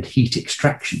delivery and heat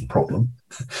extraction problem.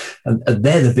 And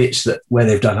they're the bits where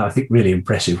they've done, I think, really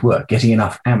impressive work. Getting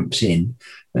enough amps in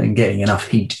and getting enough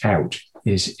heat out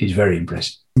is very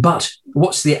impressive. But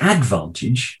what's the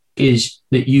advantage is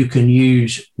that you can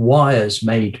use wires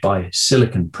made by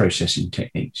silicon processing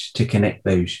techniques to connect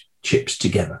those chips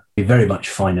together. They're very much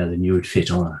finer than you would fit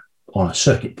on a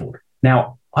circuit board.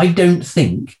 Now, I don't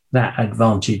think that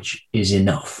advantage is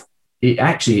enough. It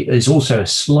actually is also a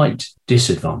slight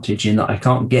disadvantage in that I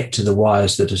can't get to the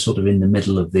wires that are sort of in the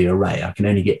middle of the array. I can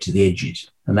only get to the edges.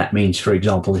 And that means, for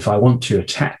example, if I want to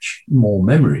attach more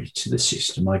memory to the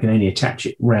system, I can only attach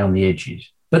it around the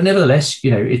edges. But nevertheless,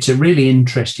 it's a really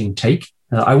interesting take.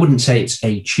 I wouldn't say it's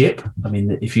a chip. I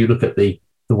mean, if you look at the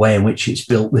way in which it's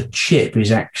built, the chip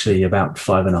is actually about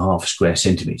 5.5 square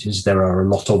centimeters. There are a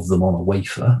lot of them on a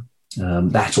wafer.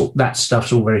 That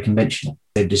stuff's all very conventional.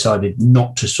 They've decided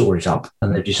not to saw it up,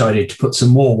 and they've decided to put some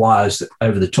more wires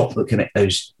over the top that connect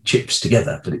those chips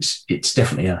together. But it's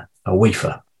definitely a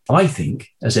wafer. I think,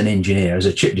 as an engineer, as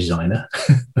a chip designer,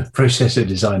 a processor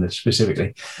designer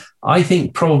specifically, I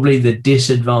think probably the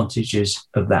disadvantages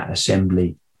of that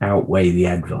assembly outweigh the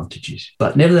advantages.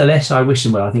 But nevertheless, I wish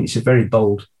them well. I think it's a very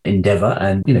bold endeavor.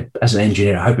 And, as an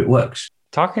engineer, I hope it works.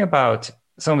 Talking about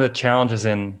some of the challenges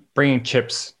in bringing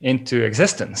chips into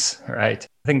existence, right?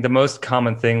 I think the most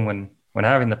common thing when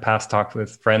having the past talk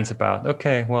with friends about,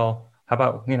 okay, well, how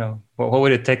about, what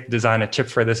would it take to design a chip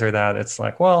for this or that? It's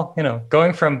like, well,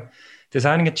 going from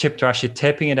designing a chip to actually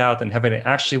taping it out and having it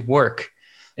actually work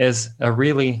is a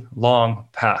really long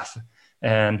path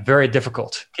and very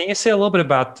difficult. Can you say a little bit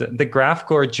about the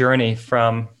GraphCore journey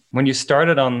from when you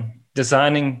started on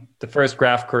designing the first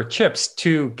GraphCore chips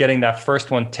to getting that first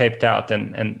one taped out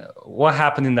and what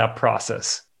happened in that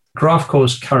process?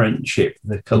 GraphCore's current chip,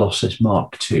 the Colossus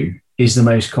Mark II, is the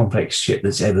most complex chip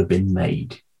that's ever been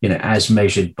made, as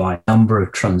measured by number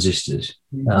of transistors.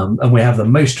 And we have the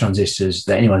most transistors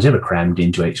that anyone's ever crammed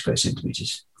into 8 square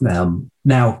centimeters.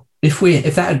 Now, if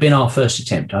that had been our first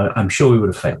attempt, I'm sure we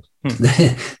would have failed.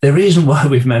 The reason why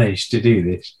we've managed to do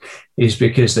this is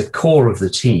because the core of the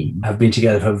team have been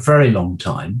together for a very long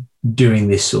time doing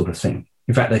this sort of thing.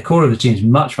 In fact, the core of the team is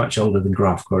much, much older than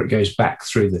GraphCore. It goes back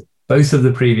through both of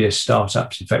the previous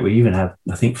startups. In fact, we even have,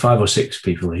 I think, 5 or 6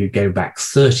 people who go back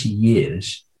 30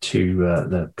 years to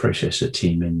the processor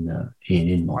team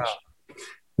in Knowles,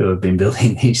 who have been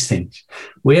building these things.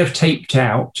 We have taped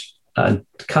out a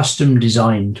custom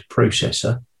designed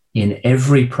processor in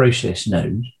every process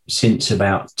node since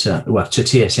about, to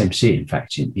TSMC, in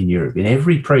fact, in Europe, in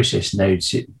every process node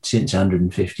since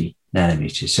 150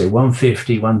 nanometers. So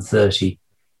 150, 130,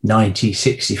 90,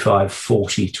 65,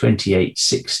 40, 28,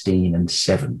 16, and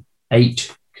 7.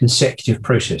 8 consecutive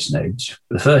process nodes.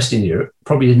 The first in Europe,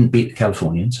 probably didn't beat the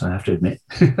Californians, I have to admit.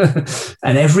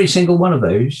 And every single one of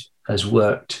those has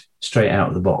worked straight out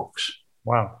of the box.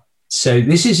 Wow. So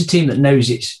this is a team that knows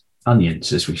its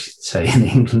onions, as we say in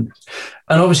England.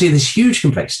 And obviously there's huge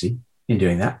complexity in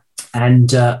doing that and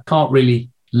can't really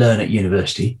learn at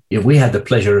university. We had the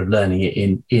pleasure of learning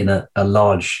it in a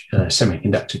large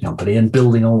semiconductor company and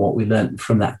building on what we learned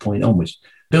from that point onwards.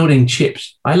 Building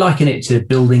chips, I liken it to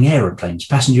building aeroplanes,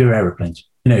 passenger aeroplanes.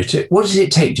 What does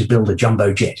it take to build a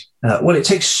jumbo jet? Well, it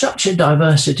takes such a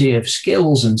diversity of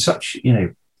skills and such,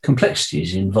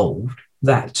 complexities involved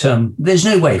that there's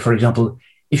no way, for example,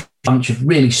 if a bunch of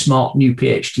really smart new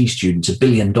PhD students $1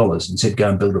 billion and said, go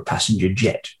and build a passenger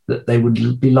jet, that they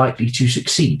would be likely to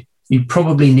succeed. You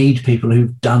probably need people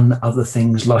who've done other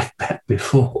things like that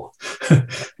before.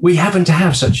 We happen to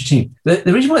have such a team. The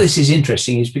reason why this is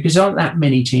interesting is because aren't that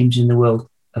many teams in the world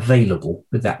available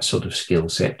with that sort of skill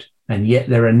set? And yet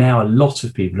there are now a lot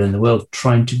of people in the world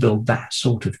trying to build that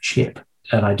sort of chip.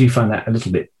 And I do find that a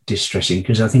little bit distressing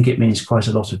because I think it means quite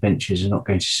a lot of ventures are not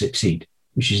going to succeed,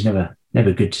 which is never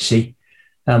good to see.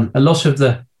 A lot of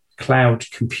the cloud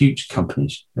compute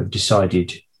companies have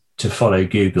decided to follow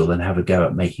Google and have a go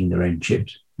at making their own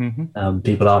chips.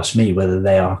 People ask me whether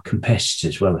they are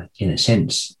competitors. Well, in a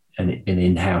sense, an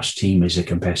in-house team is a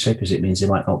competitor because it means they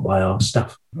might not buy our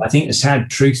stuff. I think the sad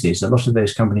truth is a lot of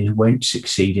those companies won't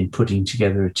succeed in putting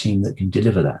together a team that can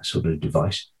deliver that sort of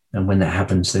device. And when that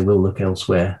happens, they will look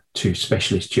elsewhere to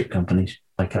specialist chip companies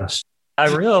like us. I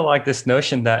really like this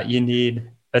notion that you need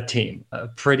a team, a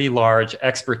pretty large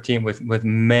expert team with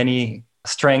many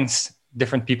strengths.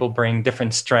 Different people bring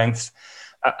different strengths.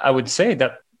 I would say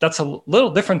that that's a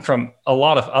little different from a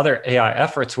lot of other AI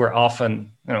efforts where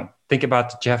often, think about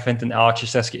the Jeff Hinton, Alex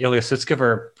Krzyzewski, Ilya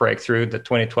Sutskever breakthrough, the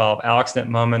 2012 AlexNet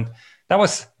moment. That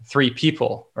was 3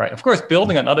 people, right? Of course,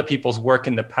 building on other people's work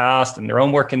in the past and their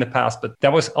own work in the past, but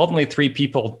that was ultimately 3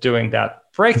 people doing that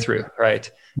breakthrough, right?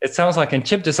 It sounds like in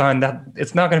chip design that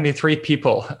it's not going to be 3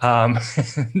 people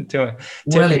tipping out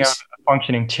a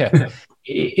functioning chip.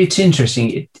 It's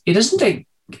interesting. It doesn't take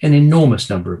an enormous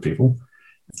number of people.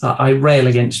 I rail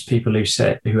against people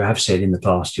who have said in the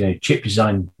past, chip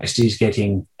design is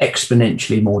getting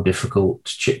exponentially more difficult.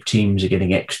 Chip teams are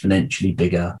getting exponentially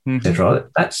bigger, etc.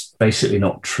 That's basically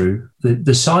not true.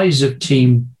 The size of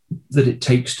team that it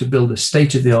takes to build a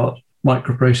state-of-the-art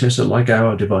microprocessor like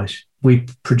our device. We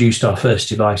produced our first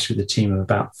device with a team of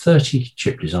about 30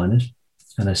 chip designers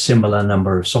and a similar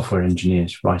number of software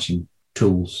engineers writing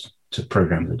tools to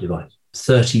program the device.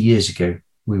 30 years ago,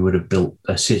 we would have built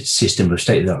a system of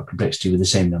state-of-the-art complexity with the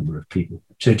same number of people.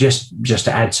 So just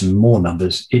to add some more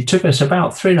numbers, it took us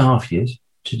about 3.5 years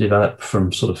to develop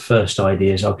from sort of first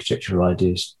ideas, architectural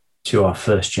ideas, to our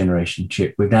first generation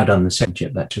chip. We've now done the second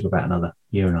chip. That took about another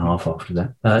year and a half after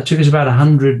that. It took us about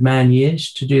 100 man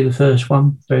years to do the first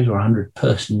one, those were 100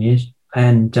 person years.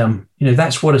 And,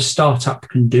 that's what a startup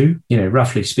can do.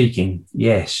 Roughly speaking,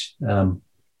 yes.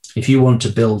 If you want to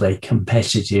build a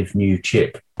competitive new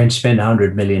chip and spend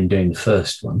 100 million doing the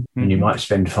first one, and you might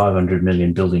spend 500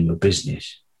 million building your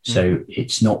business. So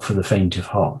it's not for the faint of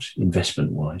heart,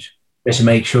 investment wise. Just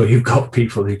make sure you've got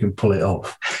people who can pull it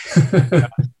off.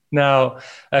 Now,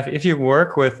 if you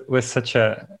work with such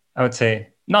a, I would say,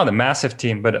 not a massive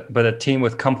team, but a team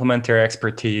with complementary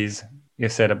expertise, you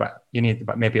said you need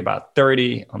maybe about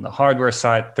 30 on the hardware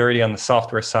side, 30 on the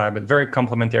software side, but very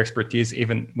complementary expertise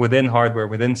even within hardware,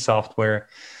 within software.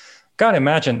 Gotta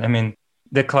imagine,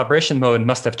 the collaboration mode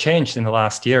must have changed in the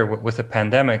last year with the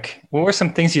pandemic. What were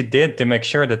some things you did to make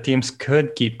sure that teams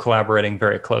could keep collaborating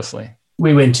very closely?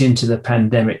 We went into the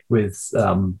pandemic with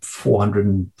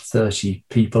 430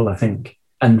 people, I think.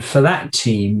 And for that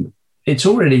team, it's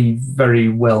already very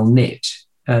well knit.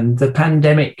 And the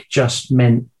pandemic just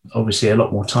meant, obviously, a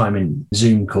lot more time in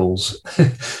Zoom calls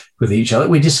with each other.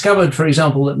 We discovered, for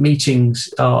example, that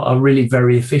meetings are really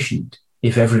very efficient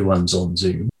if everyone's on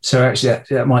Zoom. So actually,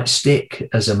 that might stick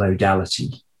as a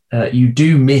modality. You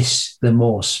do miss the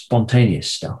more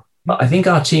spontaneous stuff. But I think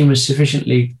our team was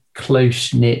sufficiently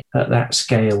close-knit at that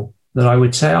scale that I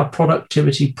would say our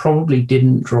productivity probably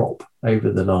didn't drop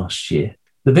over the last year.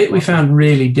 The bit we found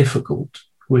really difficult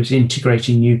was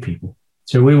integrating new people.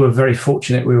 So we were very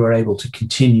fortunate we were able to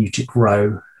continue to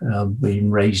grow. We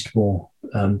raised more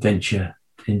venture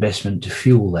investment to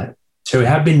fuel that. So we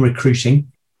have been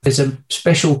recruiting. There's a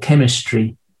special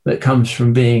chemistry that comes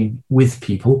from being with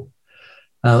people.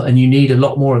 And you need a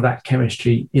lot more of that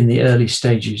chemistry in the early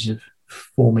stages of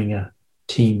forming a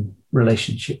team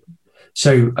relationship.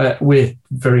 So we're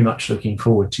very much looking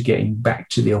forward to getting back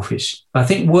to the office. I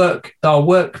think our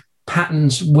work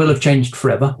patterns will have changed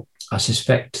forever. I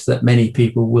suspect that many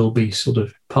people will be sort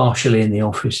of partially in the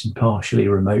office and partially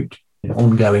remote,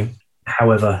 ongoing.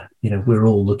 However, we're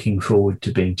all looking forward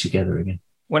to being together again.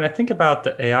 When I think about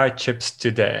the AI chips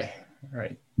today,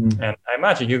 right, and I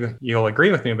imagine you'll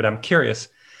agree with me, but I'm curious,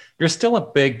 there's still a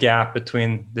big gap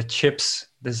between the chips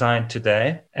designed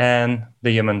today and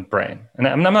the human brain. And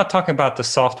I'm not talking about the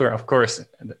software. Of course,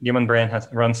 the human brain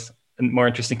runs a more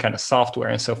interesting kind of software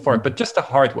and so forth, but just the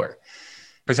hardware.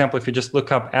 For example, if you just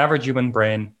look up average human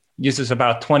brain uses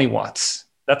about 20 watts.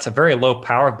 That's a very low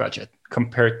power budget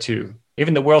compared to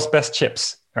even the world's best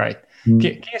chips, right? Can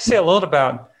you say a little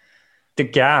about the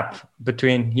gap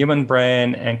between human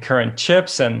brain and current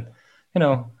chips and,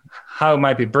 how it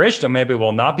might be bridged or maybe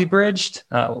will not be bridged?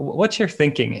 What's your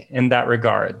thinking in that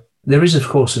regard? There is, of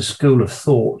course, a school of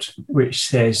thought which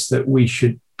says that we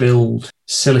should build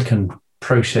silicon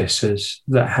processors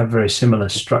that have very similar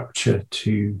structure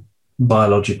to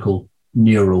biological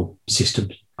neural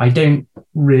systems. I don't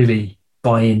really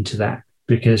buy into that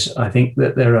because I think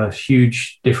that there are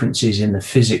huge differences in the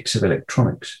physics of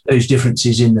electronics. Those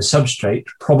differences in the substrate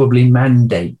probably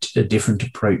mandate a different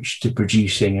approach to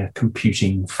producing a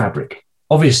computing fabric.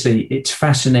 Obviously, it's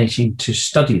fascinating to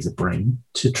study the brain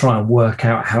to try and work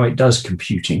out how it does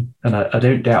computing. And I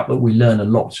don't doubt that we learn a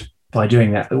lot by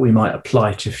doing that we might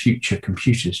apply to future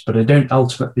computers. But I don't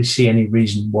ultimately see any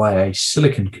reason why a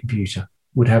silicon computer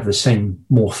would have the same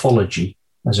morphology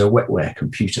as a wetware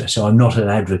computer. So I'm not an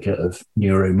advocate of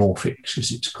neuromorphics,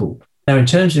 as it's called. Now, in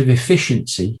terms of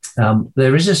efficiency,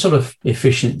 there is a sort of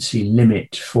efficiency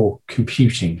limit for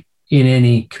computing in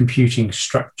any computing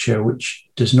structure which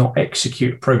does not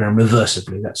execute a program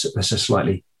reversibly. That's a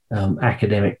slightly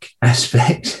academic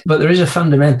aspect. But there is a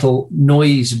fundamental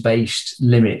noise-based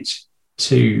limit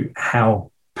to how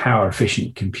power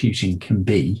efficient computing can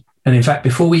be. And in fact,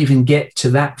 before we even get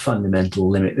to that fundamental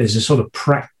limit, there's a sort of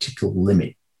practical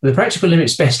limit. The practical limit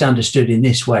is best understood in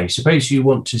this way. Suppose you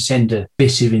want to send a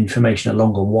bit of information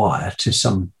along a wire to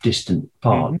some distant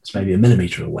part, it's maybe a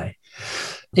millimeter away.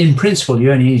 In principle,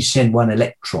 you only need to send one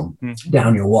electron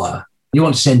down your wire. You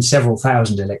want to send several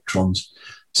thousand electrons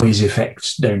so these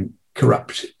effects don't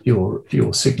corrupt your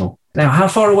signal. Now, how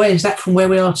far away is that from where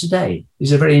we are today?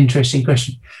 Is a very interesting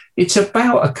question. It's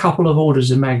about a couple of orders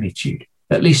of magnitude,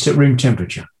 at least at room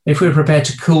temperature. If we're prepared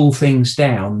to cool things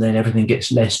down, then everything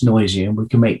gets less noisy and we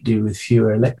can make do with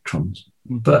fewer electrons.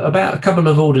 But about a couple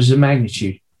of orders of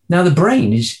magnitude. Now, the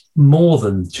brain is more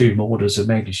than 2 orders of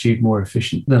magnitude more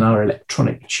efficient than our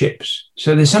electronic chips.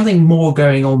 So there's something more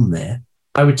going on there.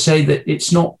 I would say that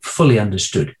it's not fully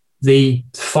understood. The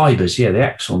fibers, the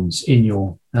axons in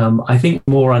your, I think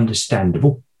more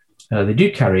understandable. They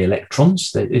do carry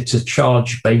electrons. It's a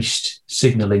charge-based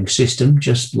signaling system,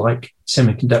 just like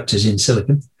semiconductors in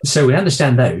silicon. So we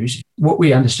understand those. What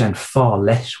we understand far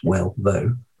less well,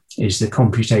 though, is the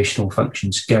computational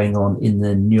functions going on in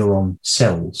the neuron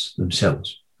cells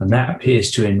themselves. And that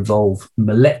appears to involve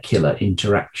molecular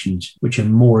interactions, which are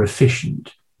more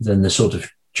efficient than the sort of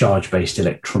charge-based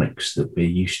electronics that we're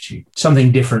used to.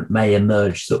 Something different may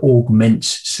emerge that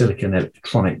augments silicon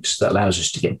electronics that allows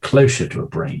us to get closer to a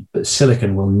brain, but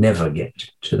silicon will never get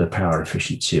to the power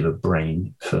efficiency of a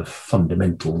brain for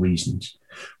fundamental reasons.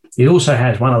 It also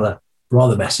has one other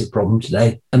rather massive problem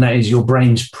today, and that is your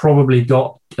brain's probably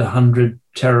got 100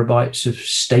 terabytes of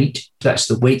state. That's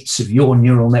the weights of your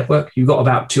neural network. You've got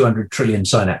about 200 trillion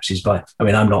synapses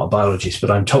I'm not a biologist,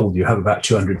 but I'm told you have about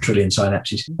 200 trillion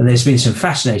synapses. And there's been some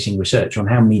fascinating research on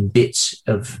how many bits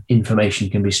of information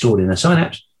can be stored in a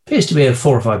synapse. It appears to be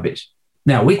 4 or 5 bits.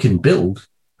 Now, we can build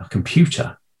a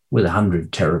computer with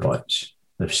 100 terabytes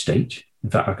of state. In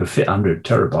fact, I could fit 100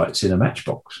 terabytes in a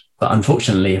matchbox. But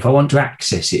unfortunately, if I want to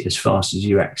access it as fast as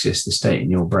you access the state in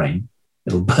your brain,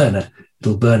 it'll burn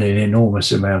an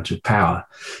enormous amount of power.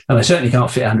 And I certainly can't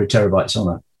fit 100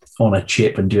 terabytes on a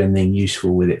chip and do anything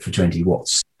useful with it for 20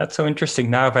 watts. That's so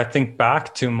interesting. Now, if I think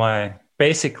back to my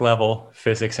basic level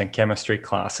physics and chemistry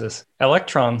classes,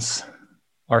 electrons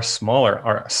are smaller,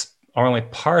 are only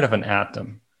part of an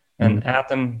atom.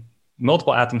 And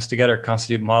multiple atoms together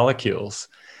constitute molecules.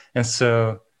 And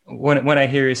so when I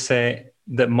hear you say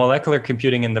that molecular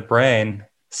computing in the brain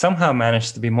somehow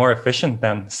managed to be more efficient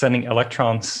than sending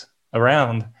electrons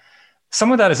around,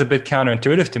 some of that is a bit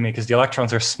counterintuitive to me because the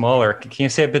electrons are smaller. Can you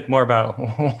say a bit more about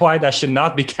why that should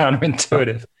not be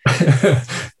counterintuitive?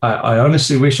 I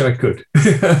honestly wish I could.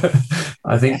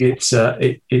 I think it's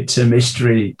a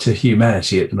mystery to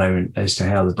humanity at the moment as to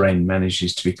how the brain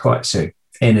manages to be quite so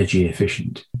energy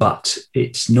efficient. But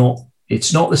it's not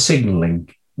the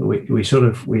signaling.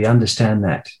 We understand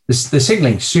that the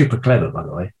signaling's super clever, by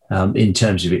the way, in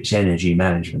terms of its energy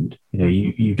management.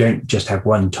 You don't just have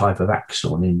one type of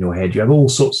axon in your head. You have all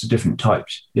sorts of different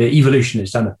types. Evolution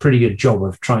has done a pretty good job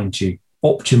of trying to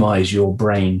optimize your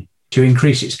brain to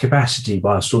increase its capacity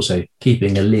whilst also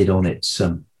keeping a lid on its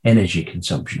energy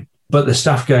consumption. But the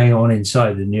stuff going on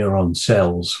inside the neuron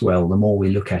cells, well, the more we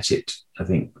look at it, I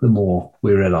think the more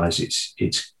we realize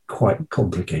it's quite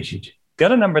complicated. The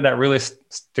other number that really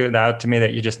stood out to me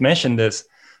that you just mentioned is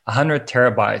 100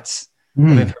 terabytes of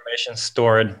information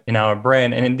stored in our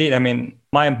brain. And indeed,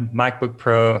 my MacBook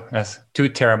Pro has 2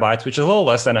 terabytes, which is a little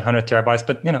less than 100 terabytes.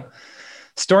 But,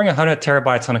 storing 100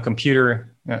 terabytes on a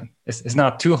computer is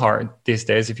not too hard these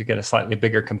days if you get a slightly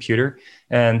bigger computer.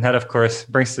 And that, of course,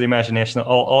 brings to the imagination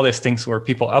all these things where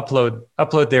people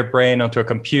upload their brain onto a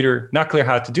computer. Not clear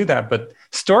how to do that, but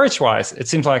storage-wise, it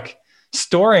seems like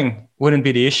storing wouldn't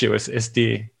be the issue. Is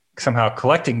the somehow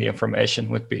collecting the information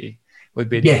would be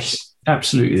the yes, issue.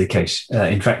 Absolutely the case.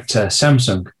 In fact,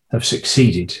 Samsung have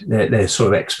succeeded. They're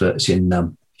sort of experts in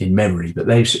memory, but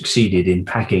they've succeeded in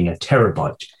packing a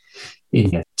terabyte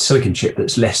in a silicon chip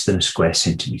that's less than a square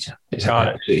centimeter. It's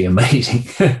absolutely amazing.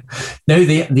 No,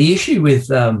 the issue with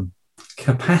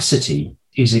capacity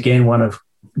is again one of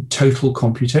total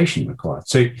computation required.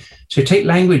 So take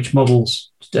language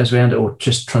models or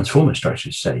just transformer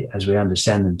structures, say, as we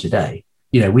understand them today.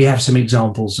 We have some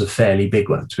examples of fairly big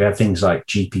ones. We have things like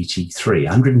GPT-3,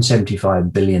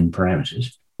 175 billion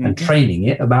parameters, and training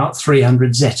it about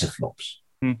 300 zettaflops.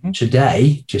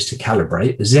 Today, just to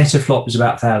calibrate, the zettaflop is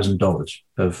about $1,000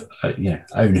 of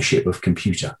ownership of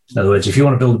computer. In other words, if you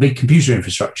want to build a big computer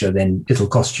infrastructure, then it'll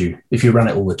cost you, if you run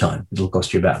it all the time, it'll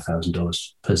cost you about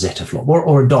 $1,000 per zettaflop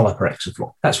or $1 per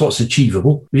exaflop. That's what's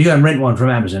achievable. If you go and rent one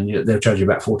from Amazon, they'll charge you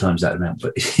about 4 times that amount.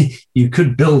 But you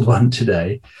could build one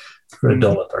today for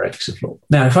 $1 per exaflop.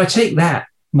 Now, if I take that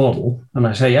model and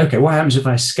I say, okay, what happens if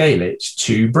I scale it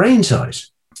to brain size?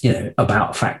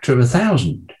 About a factor of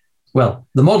 1,000. Well,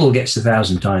 the model gets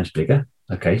 1,000 times bigger.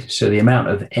 Okay, so the amount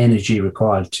of energy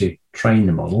required to train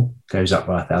the model goes up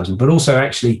by 1,000. But also,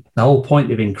 actually, the whole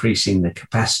point of increasing the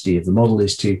capacity of the model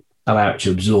is to allow it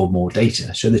to absorb more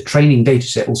data. So the training data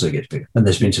set also gets bigger. And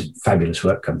there's been some fabulous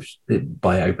work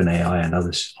by OpenAI and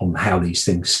others on how these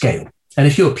things scale. And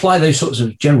if you apply those sorts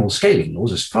of general scaling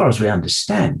laws, as far as we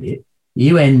understand it,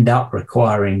 you end up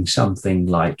requiring something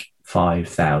like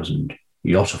 5,000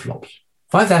 yottaflops.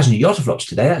 5,000 yottaflops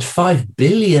today, that's $5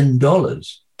 billion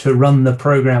to run the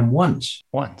program once.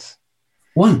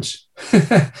 And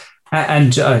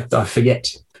I forget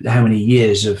how many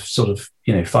years of sort of,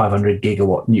 500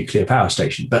 gigawatt nuclear power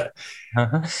station. But,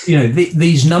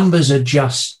 these numbers are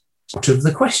just out of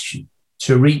the question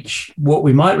to reach what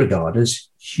we might regard as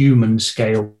human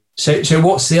scale So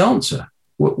what's the answer?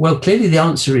 Well, clearly the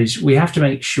answer is we have to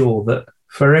make sure that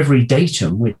for every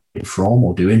datum we from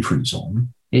or do inference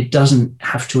on, it doesn't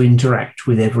have to interact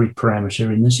with every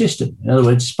parameter in the system. In other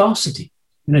words, sparsity.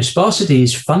 Sparsity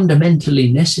is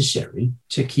fundamentally necessary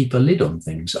to keep a lid on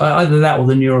things. Either that or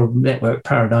the neural network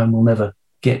paradigm will never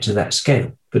get to that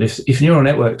scale. But if neural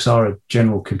networks are a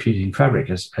general computing fabric,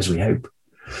 as we hope,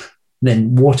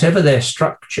 then whatever their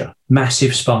structure,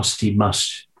 massive sparsity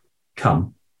must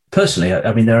come. Personally,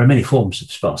 I mean, there are many forms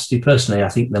of sparsity. Personally, I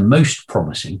think the most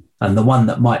promising and the one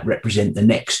that might represent the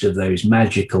next of those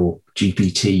magical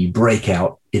GPT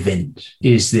breakout events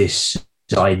is this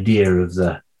idea of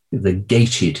the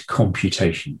gated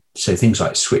computation. So things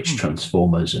like switch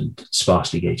transformers and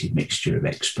sparsely gated mixture of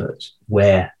experts,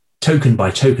 where token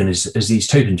by token, as these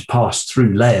tokens pass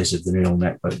through layers of the neural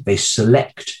network, they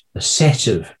select a set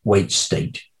of weight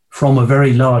state from a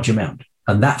very large amount.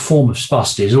 And that form of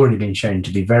sparsity has already been shown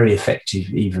to be very effective,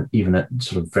 even at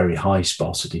sort of very high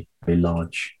sparsity, very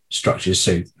large structures.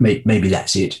 So maybe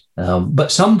that's it.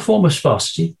 But some form of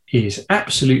sparsity is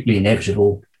absolutely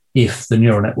inevitable if the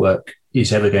neural network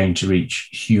is ever going to reach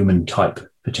human type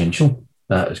potential,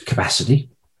 capacity.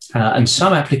 And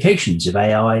some applications of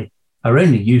AI are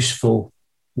only useful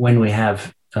when we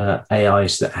have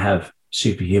AIs that have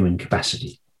superhuman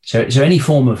capacity. So any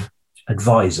form of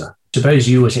advisor. Suppose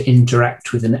you were to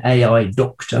interact with an AI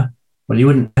doctor. Well, you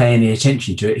wouldn't pay any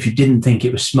attention to it if you didn't think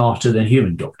it was smarter than a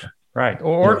human doctor. Right.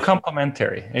 Or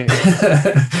complementary.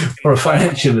 Or a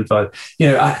financial advisor.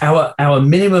 Our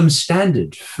minimum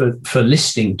standard for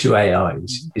listening to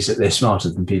AIs is that they're smarter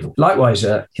than people. Likewise,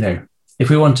 if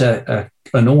we want an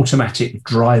automatic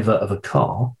driver of a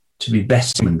car to be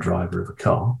best human driver of a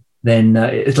car, then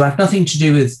it'll have nothing to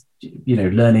do with,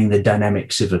 learning the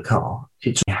dynamics of a car.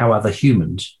 It's how other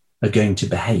humans are going to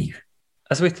behave.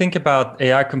 As we think about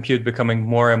AI compute becoming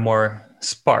more and more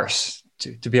sparse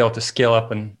to be able to scale up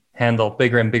and handle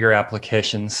bigger and bigger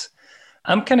applications,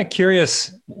 I'm kind of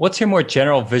curious, what's your more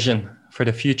general vision for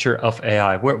the future of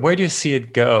AI? Where do you see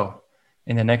it go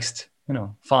in the next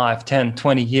 5, 10,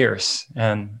 20 years?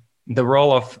 And the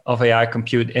role of AI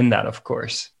compute in that, of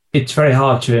course. It's very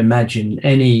hard to imagine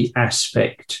any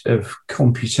aspect of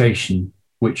computation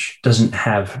which doesn't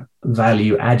have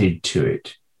value added to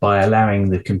it by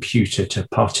allowing the computer to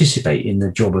participate in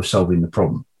the job of solving the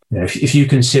problem. If you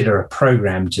consider a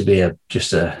program to be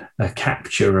just a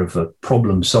capture of a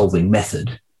problem-solving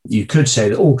method, you could say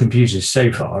that all computers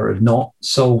so far have not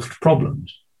solved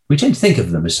problems. We tend to think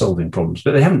of them as solving problems,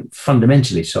 but they haven't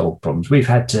fundamentally solved problems. We've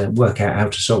had to work out how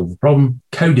to solve the problem,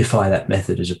 codify that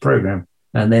method as a program,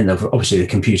 and then obviously the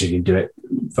computer can do it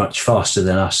much faster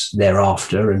than us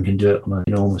thereafter and can do it on an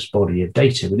enormous body of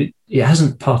data, but it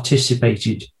hasn't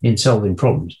participated in solving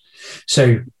problems.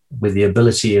 So with the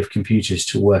ability of computers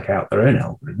to work out their own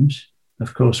algorithms,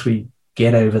 of course, we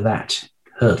get over that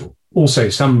hurdle. Also,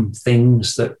 some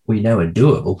things that we know are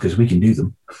doable because we can do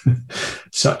them,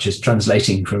 such as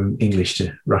translating from English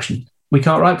to Russian, we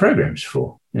can't write programs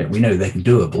for. We know they're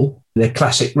doable. They're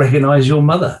classic recognize your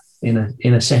mother in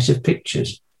a set of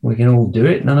pictures. We can all do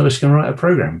it. None of us can write a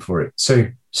program for it.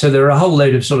 So there are a whole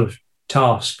load of sort of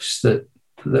tasks that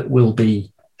will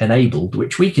be enabled,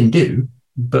 which we can do,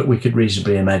 but we could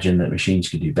reasonably imagine that machines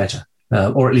could do better,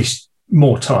 or at least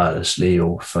more tirelessly,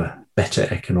 or for better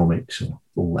economics, or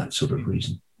all that sort of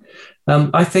reason.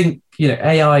 I think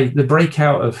AI, the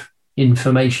breakout of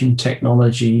information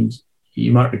technology,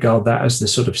 you might regard that as the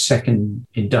sort of second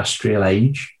industrial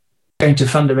age, going to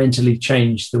fundamentally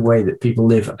change the way that people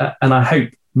live, and I hope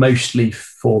mostly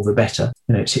for the better.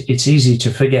 It's easy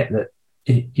to forget that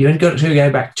you only got to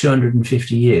go back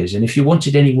 250 years, and if you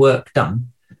wanted any work done,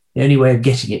 the only way of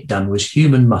getting it done was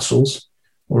human muscles,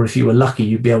 or if you were lucky,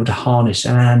 you'd be able to harness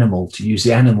an animal to use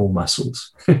the animal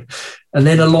muscles. And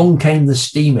then along came the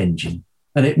steam engine,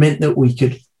 and it meant that we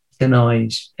could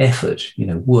organize effort,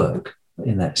 work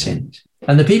in that sense.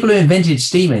 And the people who invented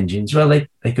steam engines, well, they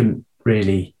couldn't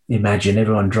really imagine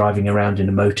everyone driving around in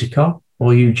a motor car,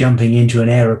 or you jumping into an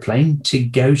aeroplane to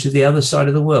go to the other side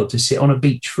of the world to sit on a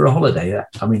beach for a holiday.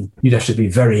 You'd have to be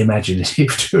very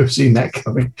imaginative to have seen that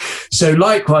coming. So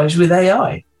likewise with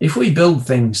AI, if we build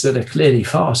things that are clearly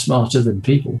far smarter than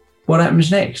people, what happens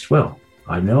next? Well,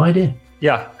 I have no idea.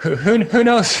 Yeah, who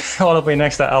knows what will be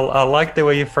next? I like the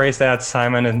way you phrase that,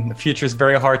 Simon, and the future is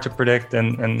very hard to predict,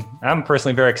 and I'm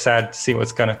personally very excited to see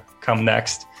what's going to come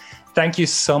next. Thank you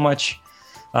so much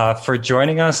for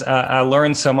joining us. I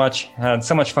learned so much, had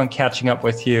so much fun catching up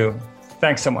with you.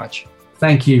 Thanks so much.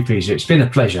 Thank you, Peter. It's been a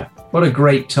pleasure. What a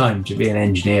great time to be an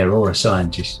engineer or a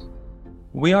scientist.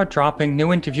 We are dropping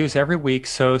new interviews every week,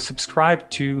 so subscribe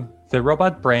to The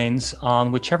Robot Brains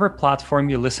on whichever platform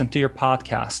you listen to your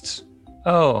podcasts.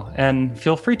 Oh, and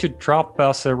feel free to drop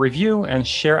us a review and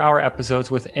share our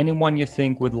episodes with anyone you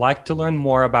think would like to learn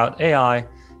more about AI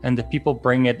and the people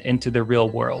bringing it into the real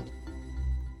world.